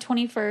this on the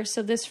 21st.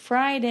 So this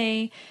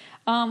Friday.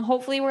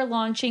 Hopefully we're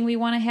launching. We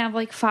want to have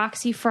like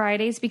Foxy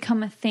Fridays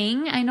become a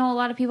thing. I know a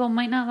lot of people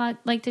might not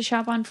like to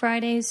shop on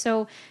Fridays,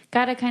 so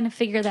got to kind of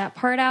figure that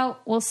part out.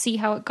 We'll see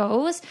how it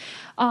goes.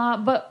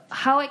 But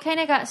how it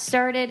kind of got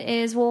started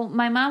is, well,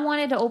 my mom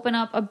wanted to open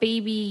up a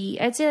baby,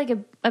 I'd say like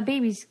a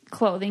baby's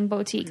clothing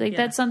boutique. Like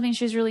that's something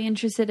she was really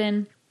interested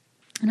in.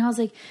 And I was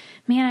like,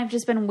 man, I've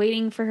just been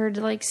waiting for her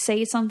to like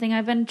say something.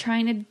 I've been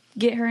trying to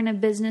get her in a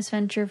business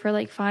venture for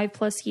like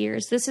 5+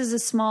 years. This is a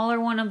smaller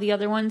one of the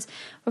other ones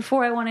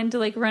before I wanted to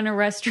like run a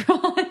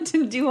restaurant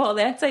and do all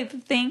that type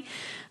of thing.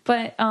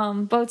 But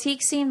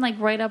boutique seemed like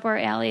right up our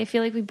alley. I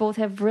feel like we both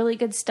have really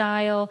good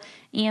style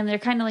and they're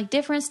kind of like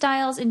different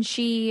styles. And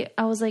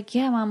I was like,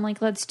 yeah, Mom,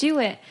 like, let's do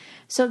it.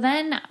 So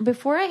then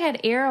before I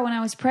had Arrow when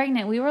I was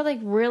pregnant, we were like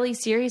really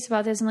serious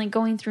about this and like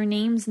going through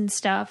names and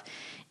stuff.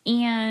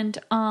 And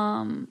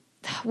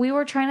we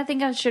were trying to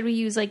think of, should we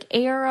use like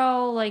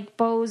Arrow, like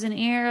bows and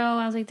arrow?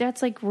 I was like,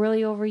 that's like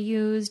really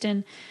overused,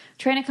 and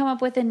trying to come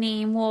up with a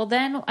name. Well,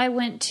 then I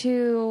went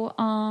to,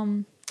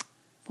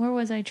 where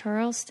was I?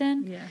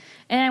 Charleston? Yeah.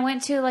 And I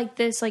went to like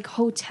this like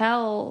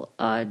hotel,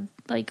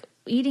 like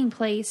eating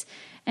place,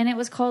 and it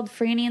was called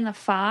Franny and the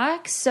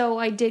Fox. So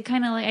I did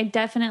kind of like, I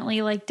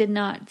definitely like did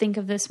not think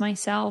of this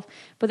myself,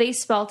 but they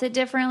spelt it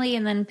differently.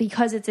 And then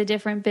because it's a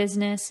different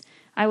business,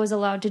 I was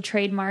allowed to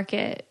trademark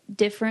it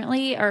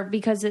differently, or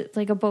because it's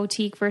like a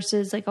boutique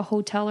versus like a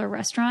hotel or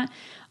restaurant.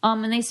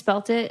 And they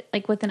spelt it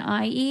like with an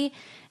IE.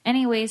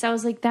 Anyways, I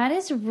was like, that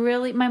is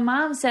really, my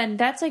mom said,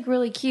 that's like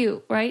really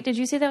cute, right? Did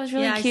you say that was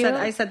really cute?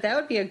 I said that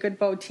would be a good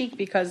boutique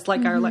because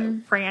like our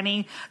like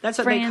Franny, that's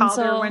what they called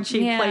her when she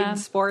played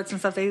sports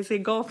and stuff. They say,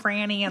 go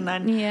Franny.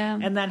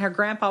 And then her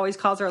grandpa always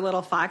calls her a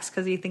little fox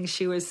because he thinks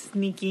she was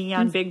sneaky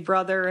on Big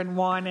Brother and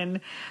won. And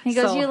he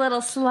goes, you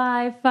little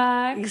sly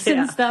fox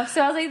and stuff.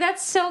 So I was like,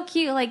 that's so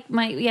cute. Like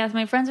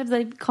my friends would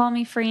like call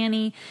me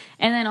Franny.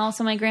 And then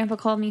also my grandpa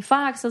called me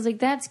Fox. I was like,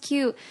 that's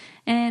cute.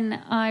 And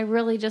I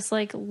really just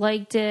like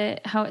liked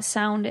it, how it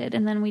sounded.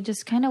 And then we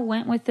just kind of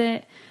went with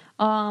it.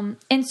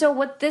 And so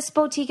what this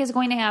boutique is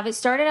going to have, it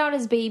started out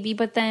as baby,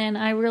 but then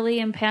I really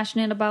am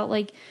passionate about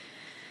like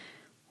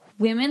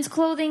women's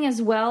clothing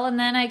as well. And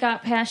then I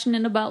got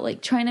passionate about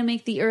like trying to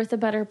make the earth a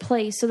better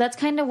place. So that's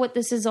kind of what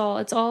this is all.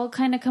 It's all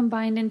kind of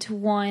combined into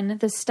one.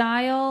 The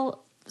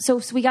style.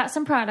 So we got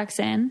some products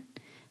in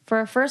for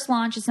our first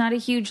launch. It's not a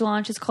huge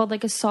launch. It's called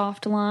like a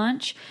soft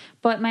launch.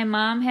 But my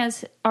mom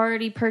has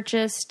already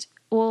purchased,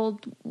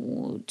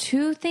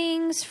 two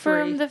things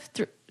from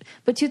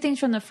two things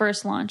from the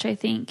first launch, I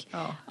think.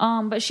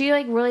 Oh. But she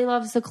like really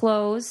loves the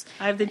clothes.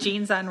 I have the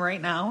jeans on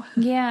right now.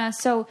 Yeah,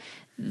 so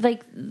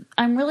like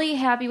I'm really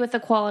happy with the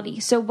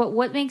quality. So, but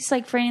what makes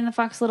like Franny and the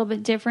Fox a little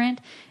bit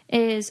different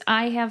is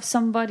I have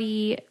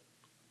somebody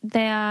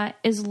that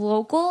is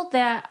local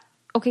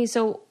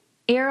so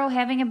Arrow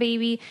having a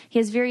baby, he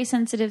has very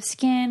sensitive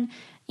skin.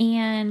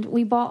 And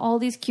we bought all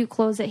these cute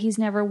clothes that he's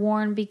never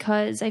worn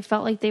because I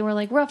felt like they were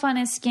like rough on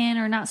his skin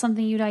or not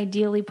something you'd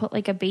ideally put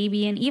like a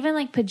baby in. Even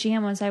like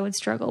pajamas I would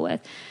struggle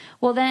with.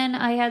 Well, then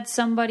I had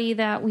somebody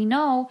that we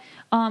know,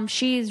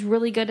 she's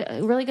really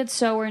good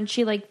sewer, and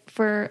she like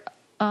for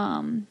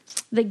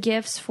the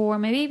gifts for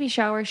my baby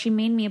shower, she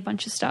made me a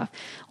bunch of stuff.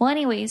 Well,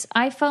 anyways,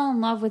 I fell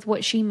in love with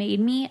what she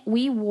made me.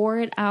 We wore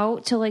it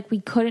out till like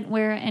we couldn't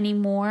wear it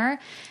anymore.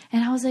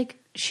 And I was like,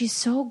 she's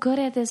so good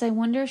at this. I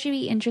wonder if she'd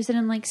be interested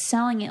in like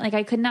selling it. Like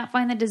I could not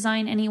find the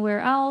design anywhere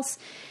else.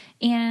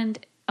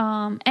 And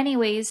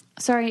anyways,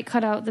 sorry it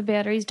cut out. The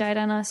batteries died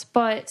on us.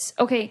 But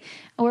okay,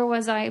 where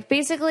was I?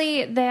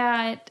 Basically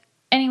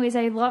anyways,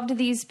 I loved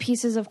these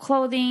pieces of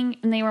clothing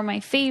and they were my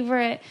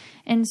favorite.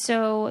 And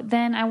so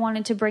then I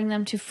wanted to bring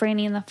them to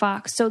Franny and the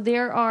Fox. So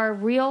there are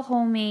real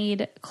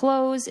homemade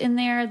clothes in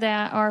there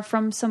that are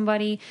from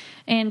somebody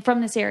and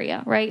from this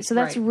area, right? So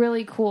that's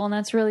really cool and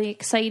that's really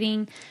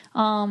exciting.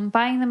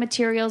 Buying the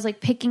materials,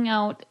 like picking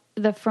out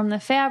from the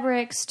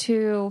fabrics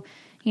to,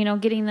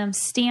 getting them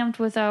stamped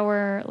with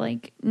our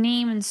like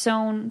name and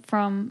sewn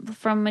from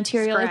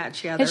material.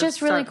 Scratch, yeah. It's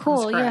just really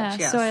cool. Scratch, yeah.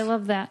 yes. So I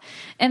love that.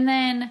 And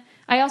then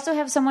I also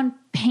have someone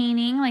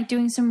painting, like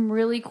doing some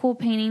really cool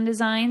painting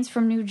designs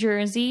from New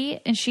Jersey.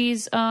 And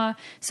she's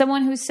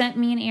someone who sent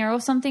me an Arrow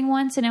something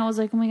once. And I was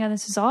like, oh my God,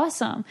 this is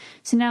awesome.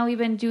 So now we've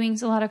been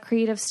doing a lot of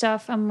creative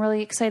stuff. I'm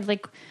really excited.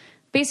 Like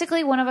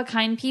basically one of a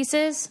kind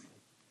pieces.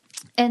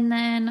 And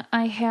then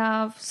I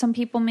have some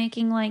people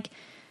making like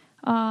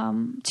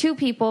 2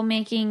 people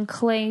making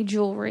clay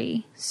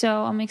jewelry.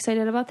 So I'm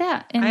excited about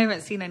that. And I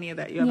haven't seen any of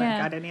that. You haven't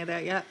got any of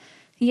that yet?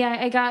 Yeah,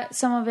 I got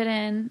some of it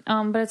in,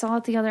 but it's all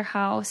at the other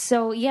house.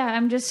 So yeah,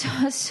 I'm just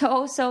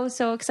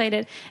so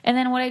excited. And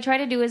then what I try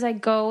to do is I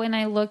go and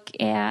I look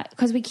at,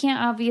 because we can't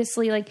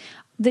obviously, like,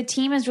 the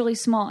team is really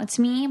small. It's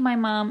me, my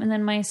mom, and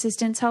then my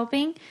assistants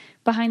helping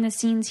behind the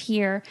scenes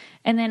here.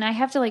 And then I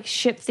have to like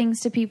ship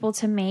things to people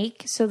to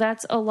make. So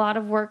that's a lot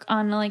of work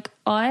on like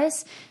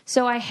us.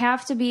 So I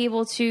have to be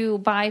able to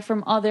buy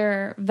from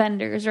other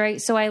vendors, right?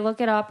 So I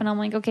look it up and I'm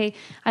like, okay,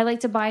 I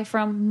like to buy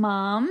from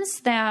moms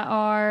that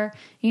are,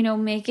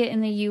 make it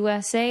in the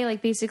USA,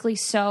 like basically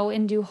sew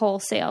and do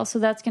wholesale. So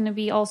that's going to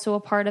be also a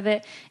part of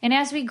it. And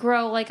as we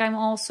grow, like I'm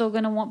also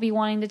going to be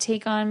wanting to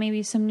take on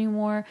maybe some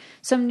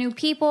new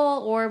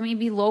people or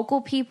maybe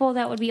local people.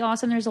 That would be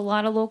awesome. There's a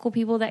lot of local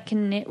people that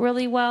can knit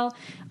really well.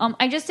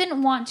 I just didn't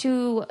want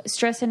to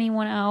stress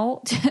anyone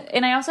out.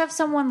 And I also have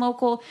someone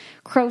local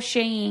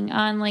crocheting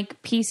on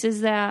like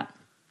pieces that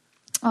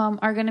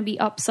are going to be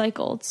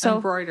upcycled. So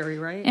embroidery,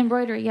 right?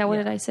 Embroidery. Yeah. What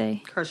did I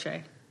say?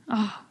 Crochet.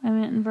 Oh, I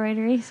meant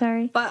embroidery.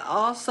 Sorry. But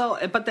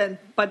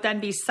then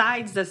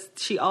besides this,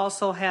 she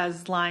also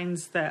has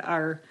lines that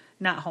are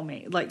not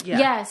homemade. Like,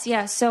 yeah.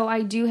 Yes. So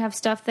I do have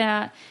stuff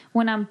that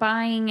when I'm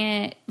buying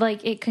it,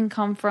 like it can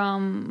come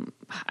from,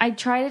 I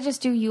try to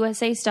just do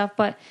USA stuff,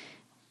 but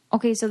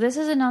okay, so this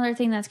is another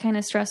thing that's kind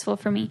of stressful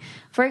for me.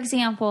 For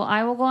example,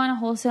 I will go on a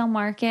wholesale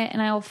market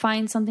and I will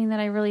find something that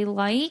I really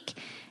like.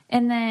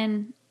 And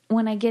then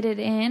when I get it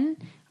in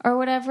or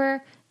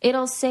whatever,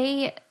 it'll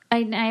say,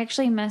 I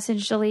actually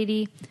messaged a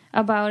lady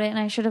about it and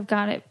I should have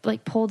got it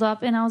like pulled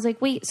up. And I was like,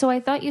 wait, so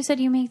I thought you said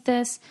you make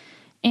this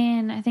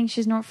in, I think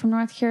she's from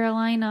North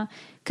Carolina,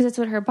 because that's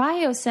what her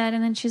bio said.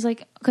 And then she's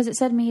like, because it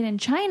said made in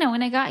China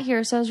when I got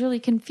here. So I was really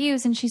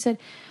confused. And she said,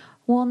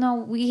 well, no,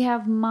 we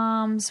have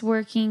moms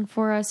working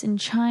for us in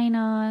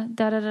China,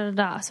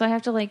 So I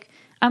have to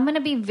I'm going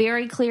to be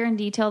very clear and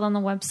detailed on the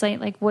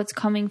website, like what's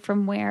coming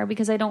from where,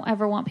 because I don't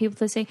ever want people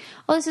to say,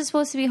 oh, this is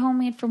supposed to be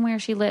homemade from where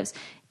she lives.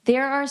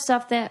 There are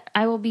stuff that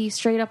I will be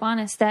straight up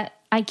honest that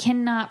I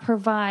cannot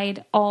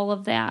provide all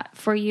of that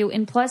for you.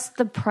 And plus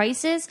the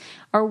prices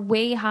are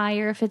way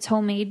higher if it's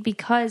homemade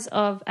because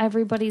of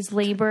everybody's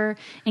labor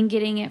and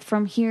getting it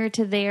from here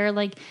to there.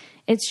 Like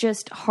it's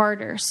just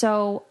harder.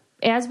 So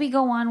as we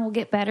go on, we'll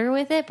get better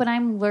with it, but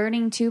I'm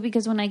learning too,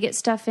 because when I get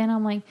stuff in,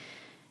 I'm like,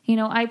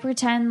 I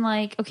pretend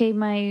like, okay,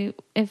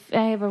 if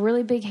I have a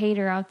really big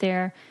hater out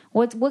there,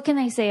 what can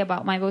they say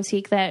about my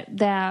boutique that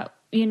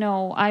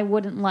I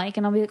wouldn't like?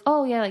 And I'll be like,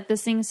 oh yeah, like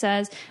this thing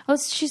says, I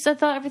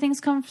thought everything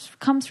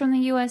comes from the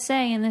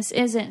USA and this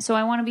isn't. So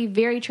I want to be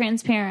very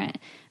transparent,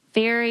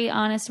 very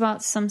honest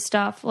about some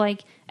stuff,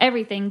 like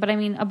everything, but I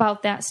mean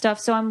about that stuff.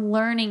 So I'm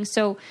learning.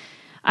 So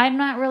I'm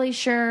not really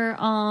sure,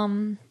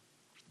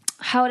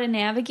 how to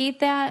navigate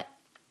that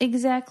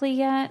exactly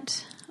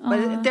yet.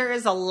 But there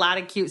is a lot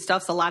of cute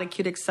stuff, a lot of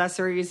cute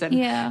accessories,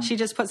 and she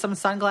just put some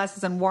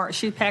sunglasses and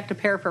she packed a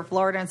pair for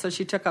Florida, and so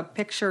she took a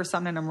picture or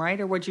something in them, right?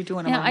 Or what'd you do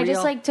in them? Yeah, I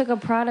just took a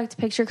product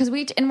picture because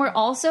we're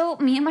also,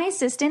 me and my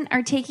assistant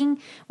are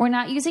we're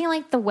not using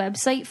like the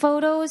website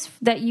photos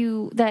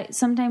that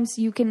sometimes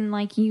you can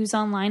like use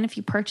online if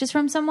you purchase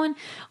from someone.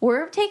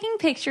 We're taking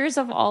pictures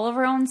of all of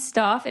our own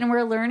stuff, and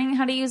we're learning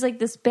how to use like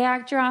this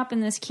backdrop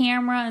and this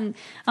camera, and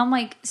I'm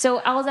like,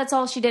 so that's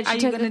all she did.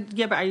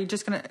 But are you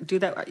just gonna do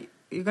that?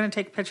 You're going to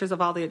take pictures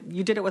of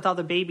you did it with all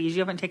the babies.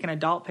 You haven't taken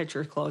adult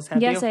pictures clothes,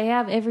 have you? Yes, I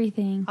have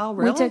everything. Oh,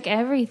 really? We took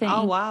everything.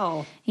 Oh,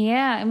 wow.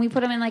 Yeah, and we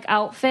put them in like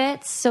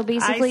outfits. So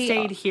basically, I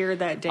stayed here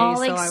that day, all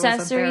so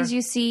accessories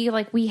you see,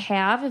 like we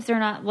have, if they're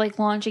not like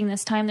launching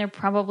this time, they're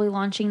probably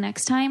launching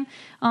next time.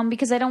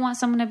 Because I don't want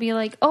someone to be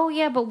like, oh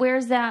yeah, but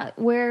where's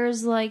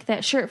like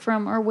that shirt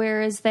from, or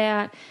where is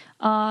that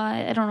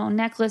I don't know,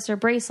 necklace or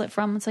bracelet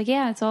from? It's like,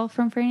 yeah, it's all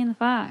from Franny and the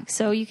Fox.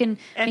 So you can...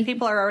 And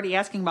people are already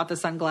asking about the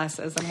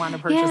sunglasses and want to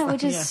purchase them. Yeah,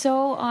 which is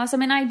so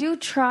awesome. And I do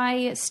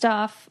try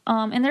stuff.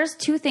 And there's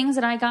 2 things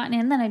that I gotten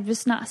in that I'm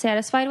just not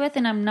satisfied with,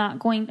 and I'm just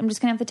going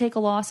to have to take a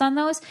loss on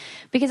those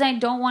because I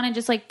don't want to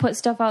just like put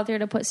stuff out there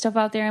to put stuff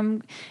out there.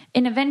 And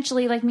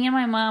eventually, like me and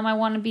my mom, I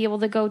want to be able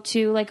to go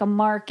to like a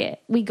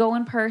market. We go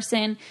in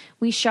person,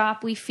 we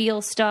shop, we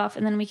feel stuff,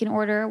 and then we can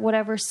order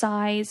whatever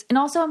size. And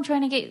also I'm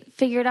trying to get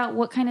figured out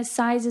what kind of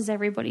sizes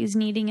everybody's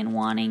needing and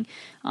wanting.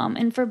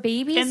 And for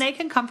babies, and they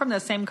can come from the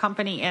same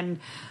company, and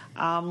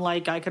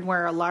like I can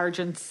wear a large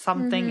and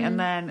something, and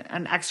then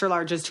an extra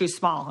large is too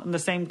small in the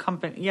same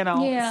company,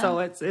 so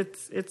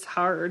it's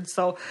hard.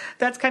 So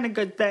that's kind of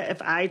good that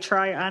if I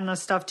try on the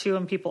stuff too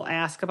and people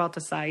ask about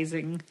the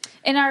sizing.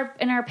 In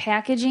our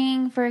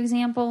packaging, for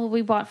example,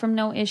 we bought from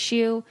No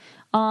Issue.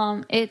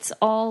 It's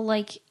all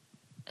like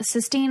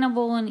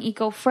sustainable and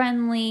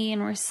eco-friendly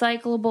and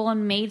recyclable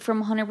and made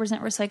from 100%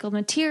 recycled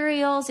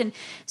materials, and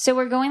so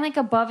we're going like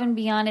above and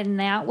beyond in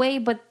that way,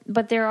 but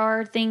there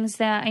are things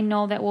that I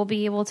know that we'll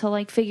be able to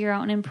like figure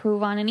out and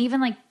improve on, and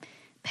even like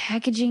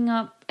packaging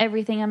up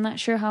everything, I'm not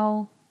sure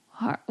how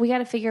hard. We got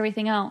to figure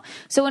everything out.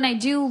 So when I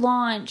do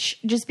launch,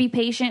 just be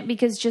patient,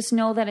 because just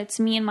know that it's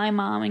me and my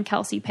mom and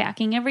Kelsey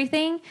packing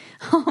everything.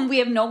 We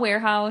have no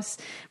warehouse.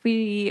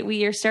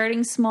 We are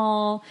starting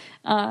small.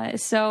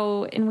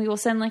 And we will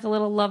send like a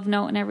little love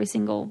note in every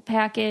single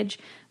package.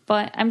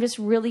 But I'm just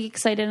really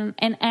excited,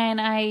 and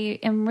I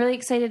am really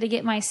excited to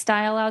get my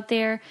style out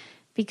there,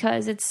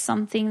 because it's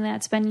something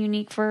that's been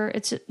unique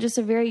it's just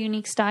a very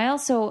unique style.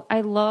 So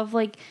I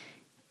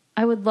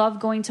would love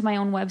going to my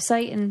own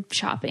website and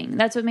shopping.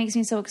 That's what makes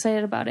me so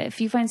excited about it.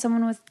 If you find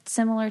someone with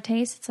similar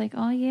tastes, it's like,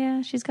 oh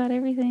yeah, she's got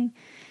everything.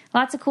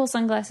 Lots of cool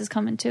sunglasses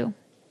coming too.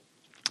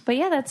 But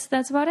yeah,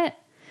 that's about it.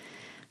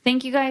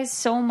 Thank you guys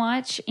so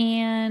much,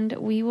 and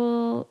we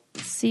will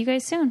see you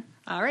guys soon.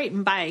 All right,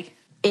 bye.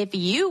 If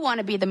you want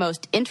to be the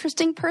most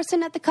interesting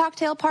person at the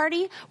cocktail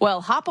party,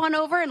 well, hop on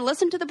over and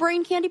listen to the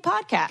Brain Candy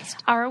podcast.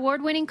 Our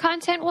award-winning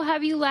content will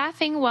have you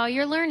laughing while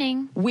you're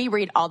learning. We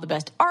read all the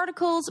best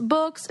articles,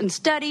 books, and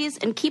studies,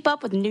 and keep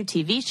up with new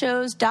TV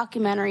shows,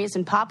 documentaries,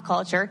 and pop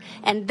culture.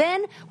 And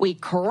then we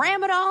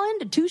cram it all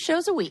into 2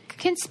 shows a week.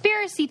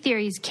 Conspiracy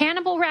theories,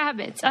 cannibal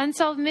rabbits,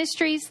 unsolved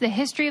mysteries, the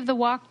history of the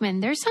Walkman.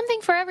 There's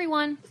something for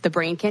everyone. The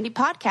Brain Candy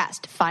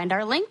podcast. Find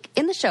our link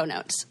in the show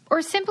notes.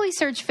 Or simply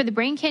search for the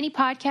Brain Candy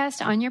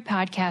podcast on your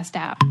podcast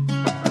app.